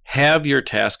you have your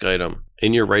task item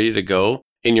and you're ready to go,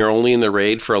 and you're only in the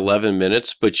raid for 11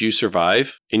 minutes, but you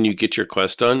survive and you get your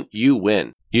quest done, you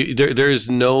win. There is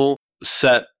no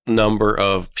set number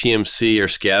of PMC or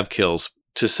scav kills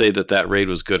to say that raid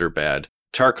was good or bad.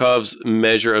 Tarkov's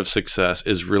measure of success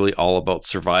is really all about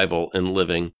survival and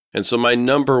living. And so my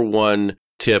number one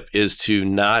tip is to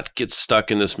not get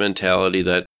stuck in this mentality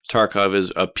that Tarkov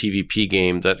is a PvP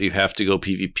game, that you have to go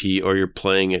PvP or you're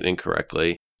playing it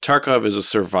incorrectly. Tarkov is a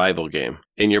survival game,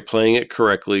 and you're playing it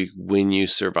correctly when you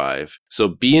survive. So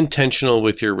be intentional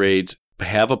with your raids.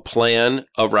 Have a plan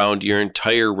around your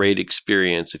entire raid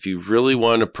experience. If you really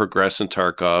want to progress in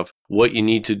Tarkov, what you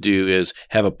need to do is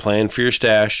have a plan for your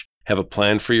stash, have a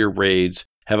plan for your raids,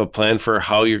 have a plan for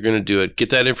how you're going to do it.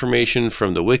 Get that information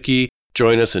from the wiki.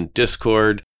 Join us in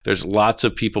Discord. There's lots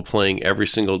of people playing every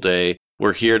single day.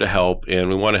 We're here to help, and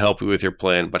we want to help you with your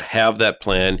plan, but have that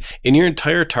plan, and your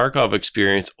entire Tarkov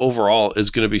experience overall is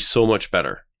going to be so much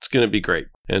better. It's going to be great.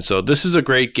 And so this is a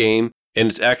great game, and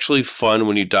it's actually fun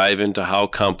when you dive into how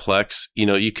complex,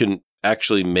 you can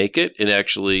actually make it, and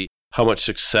actually how much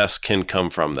success can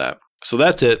come from that. So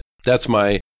that's it. That's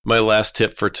my last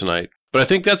tip for tonight. But I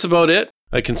think that's about it.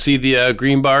 I can see the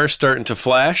green bar starting to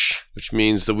flash, which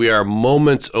means that we are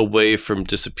moments away from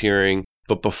disappearing.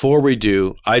 But before we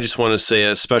do, I just want to say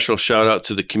a special shout out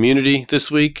to the community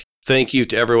this week. Thank you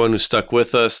to everyone who stuck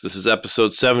with us. This is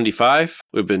episode 75.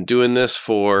 We've been doing this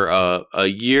for a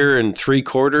year and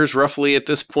 3/4 roughly at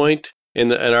this point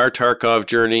in our Tarkov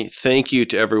journey. Thank you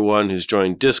to everyone who's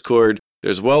joined Discord.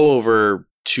 There's well over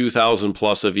 2,000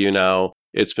 plus of you now.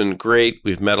 It's been great.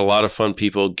 We've met a lot of fun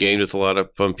people, gamed with a lot of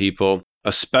fun people.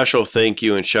 A special thank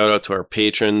you and shout out to our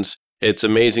patrons. It's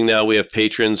amazing now we have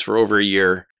patrons for over a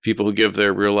year. People who give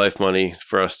their real life money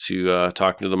for us to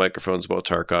talk into the microphones about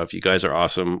Tarkov. You guys are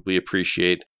awesome. We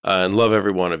appreciate and love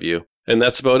every one of you. And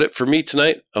that's about it for me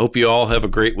tonight. I hope you all have a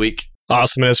great week.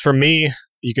 Awesome. And as for me,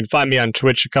 you can find me on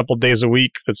Twitch a couple days a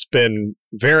week. It's been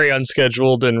very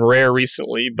unscheduled and rare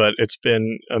recently, but it's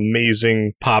been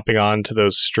amazing popping on to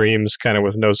those streams kind of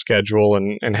with no schedule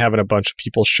and having a bunch of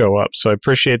people show up. So I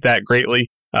appreciate that greatly.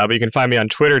 But you can find me on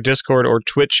Twitter, Discord, or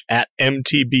Twitch at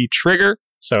MTBTrigger.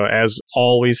 So as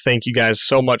always, thank you guys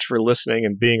so much for listening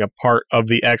and being a part of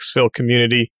the Exfil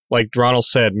community. Like Ronald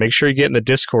said, make sure you get in the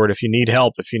Discord if you need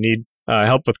help. If you need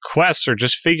help with quests or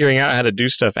just figuring out how to do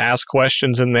stuff, ask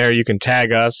questions in there. You can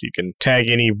tag us. You can tag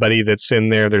anybody that's in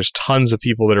there. There's tons of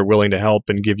people that are willing to help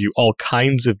and give you all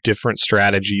kinds of different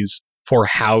strategies for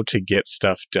how to get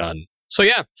stuff done. So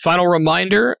yeah, final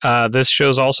reminder, this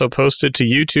show's also posted to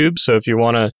YouTube. So if you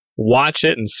want to watch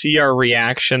it and see our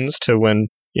reactions to when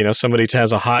somebody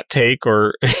has a hot take,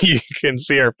 or you can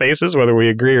see our faces, whether we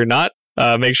agree or not,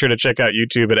 make sure to check out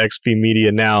YouTube at XP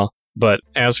Media now. But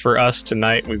as for us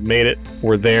tonight, we've made it.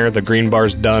 We're there. The green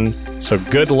bar's done. So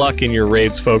good luck in your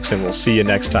raids, folks, and we'll see you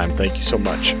next time. Thank you so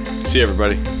much. See you,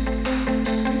 everybody.